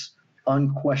because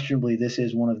unquestionably this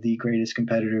is one of the greatest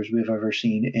competitors we've ever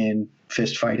seen in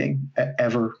fist fighting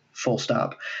ever, full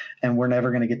stop. And we're never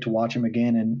going to get to watch him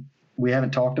again. And we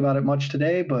haven't talked about it much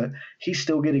today, but he's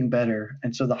still getting better.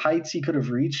 And so the heights he could have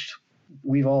reached,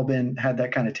 we've all had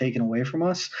that kind of taken away from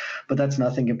us, but that's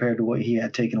nothing compared to what he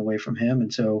had taken away from him.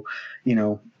 And so, you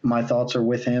know, my thoughts are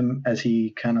with him as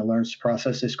he kind of learns to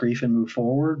process this grief and move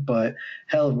forward, but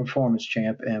hell of a performance,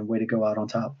 champ, and way to go out on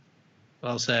top.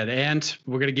 Well said. And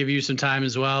we're going to give you some time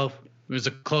as well. It was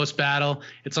a close battle.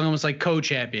 It's almost like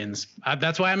co-champions.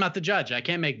 That's why I'm not the judge. I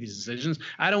can't make these decisions.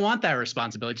 I don't want that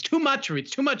responsibility. It's too much for me.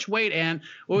 It's too much weight. And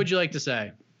what would you like to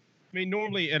say? I mean,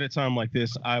 normally at a time like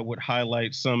this, I would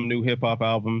highlight some new hip hop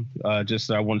album.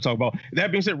 Just I want to talk about.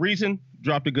 That being said, Reason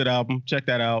dropped a good album. Check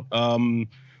that out.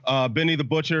 Benny the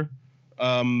Butcher.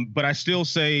 But I still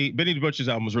say Benny the Butcher's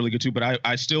album was really good too. But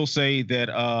I still say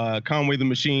that Conway the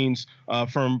Machines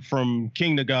from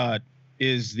King to God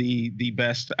is the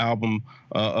best album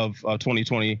of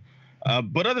 2020.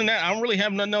 But other than that, I don't really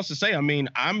have nothing else to say. I mean,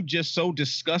 I'm just so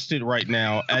disgusted right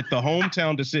now at the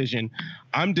hometown decision.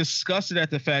 I'm disgusted at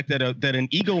the fact that an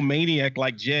egomaniac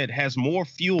like Jed has more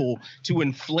fuel to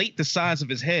inflate the size of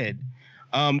his head.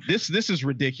 This is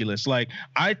ridiculous. Like,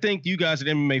 I think you guys at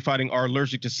MMA Fighting are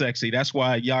allergic to sexy. That's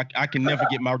why I can never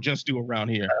get my just due around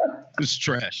here. This is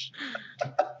trash.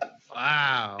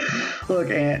 Wow. Look,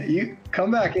 Ant, you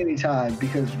come back anytime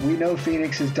because we know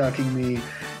Phoenix is ducking me.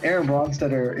 Aaron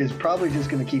Bronstetter is probably just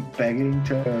going to keep begging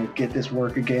to get this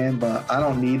work again, but I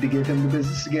don't need to give him the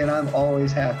business again. I'm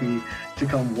always happy to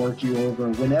come work you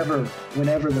over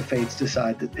whenever the fates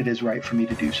decide that it is right for me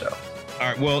to do so. All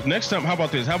right, well, next time, how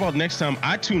about this? How about next time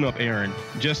I tune up Aaron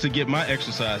just to get my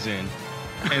exercise in,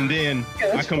 and then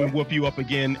I come and whoop you up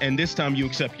again, and this time you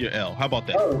accept your L. How about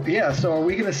that? Oh, yeah. So are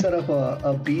we going to set up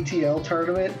a BTL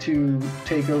tournament to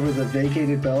take over the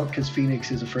vacated belt because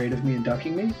Phoenix is afraid of me and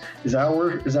ducking me? Is that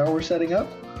what we're setting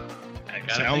up?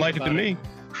 Sound like it to me.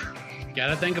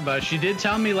 Gotta think about it. She did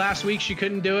tell me last week she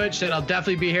couldn't do it. She said, I'll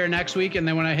definitely be here next week. And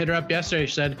then when I hit her up yesterday,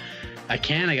 she said, I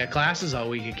got classes all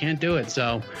week. I can't do it.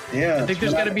 So yeah, I think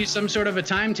there's got to be some sort of a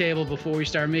timetable before we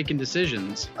start making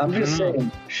decisions. I'm just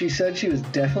saying, she said she was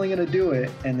definitely going to do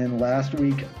it. And then last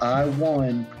week I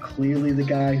won. Clearly the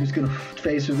guy who's going to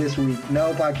face her this week.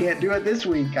 Nope, I can't do it this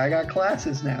week. I got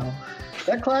classes now.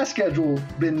 That class schedule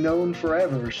been known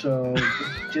forever, so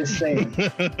just saying.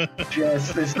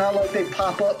 It's not like they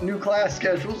pop up new class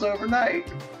schedules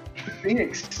overnight.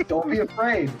 Phoenix, don't be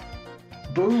afraid.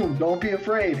 Boom, don't be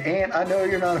afraid. And I know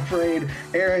you're not afraid.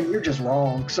 Aaron, you're just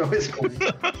wrong, so it's cool.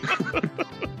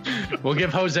 We'll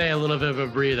give Jose a little bit of a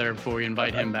breather before we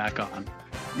invite him back on.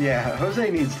 Yeah, Jose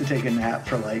needs to take a nap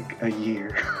for like a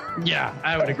year. Yeah,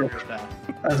 I would agree with that.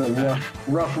 That's a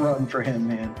rough run for him,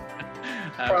 man.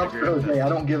 Props to Jose. I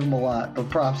don't give him a lot, but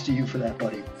props to you for that,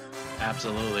 buddy.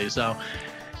 Absolutely. So,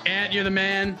 Ant, you're the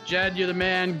man. Jed, you're the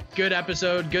man. Good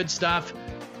episode. Good stuff.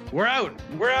 We're out.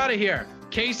 We're out of here.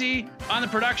 Casey on the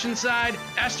production side.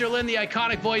 Esther Lynn, the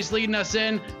iconic voice, leading us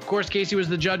in. Of course, Casey was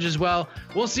the judge as well.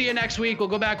 We'll see you next week. We'll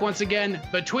go back once again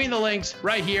between the links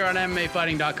right here on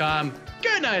MMAfighting.com.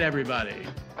 Good night, everybody.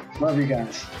 Love you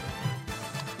guys.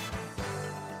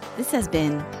 This has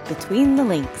been Between the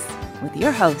Links with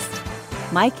your host,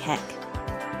 Mike Heck,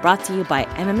 brought to you by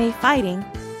MMA Fighting,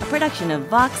 a production of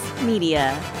Vox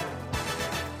Media.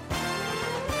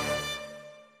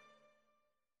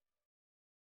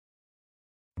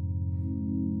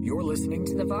 You're listening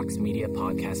to the Vox Media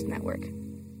Podcast Network.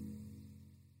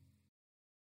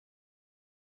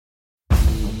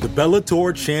 The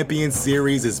Bellator Champions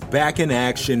Series is back in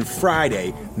action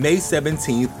Friday, May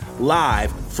 17th,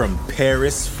 live from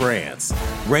Paris, France.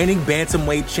 Reigning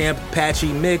bantamweight champ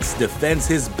Patchy Mix defends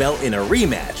his belt in a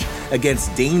rematch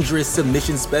against dangerous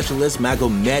submission specialist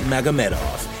Magomed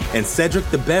Magomedov. And Cedric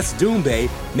the Best Doumbé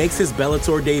makes his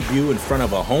Bellator debut in front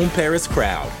of a home Paris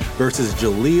crowd versus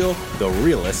Jaleel the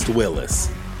Realist Willis.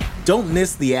 Don't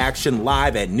miss the action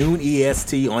live at noon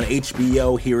EST on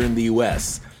HBO here in the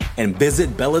US. And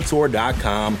visit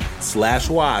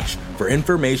Bellator.com/watch for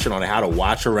information on how to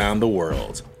watch around the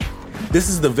world. This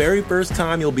is the very first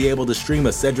time you'll be able to stream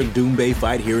a Cedric Doumbé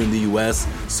fight here in the US,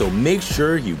 so make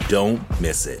sure you don't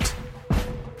miss it.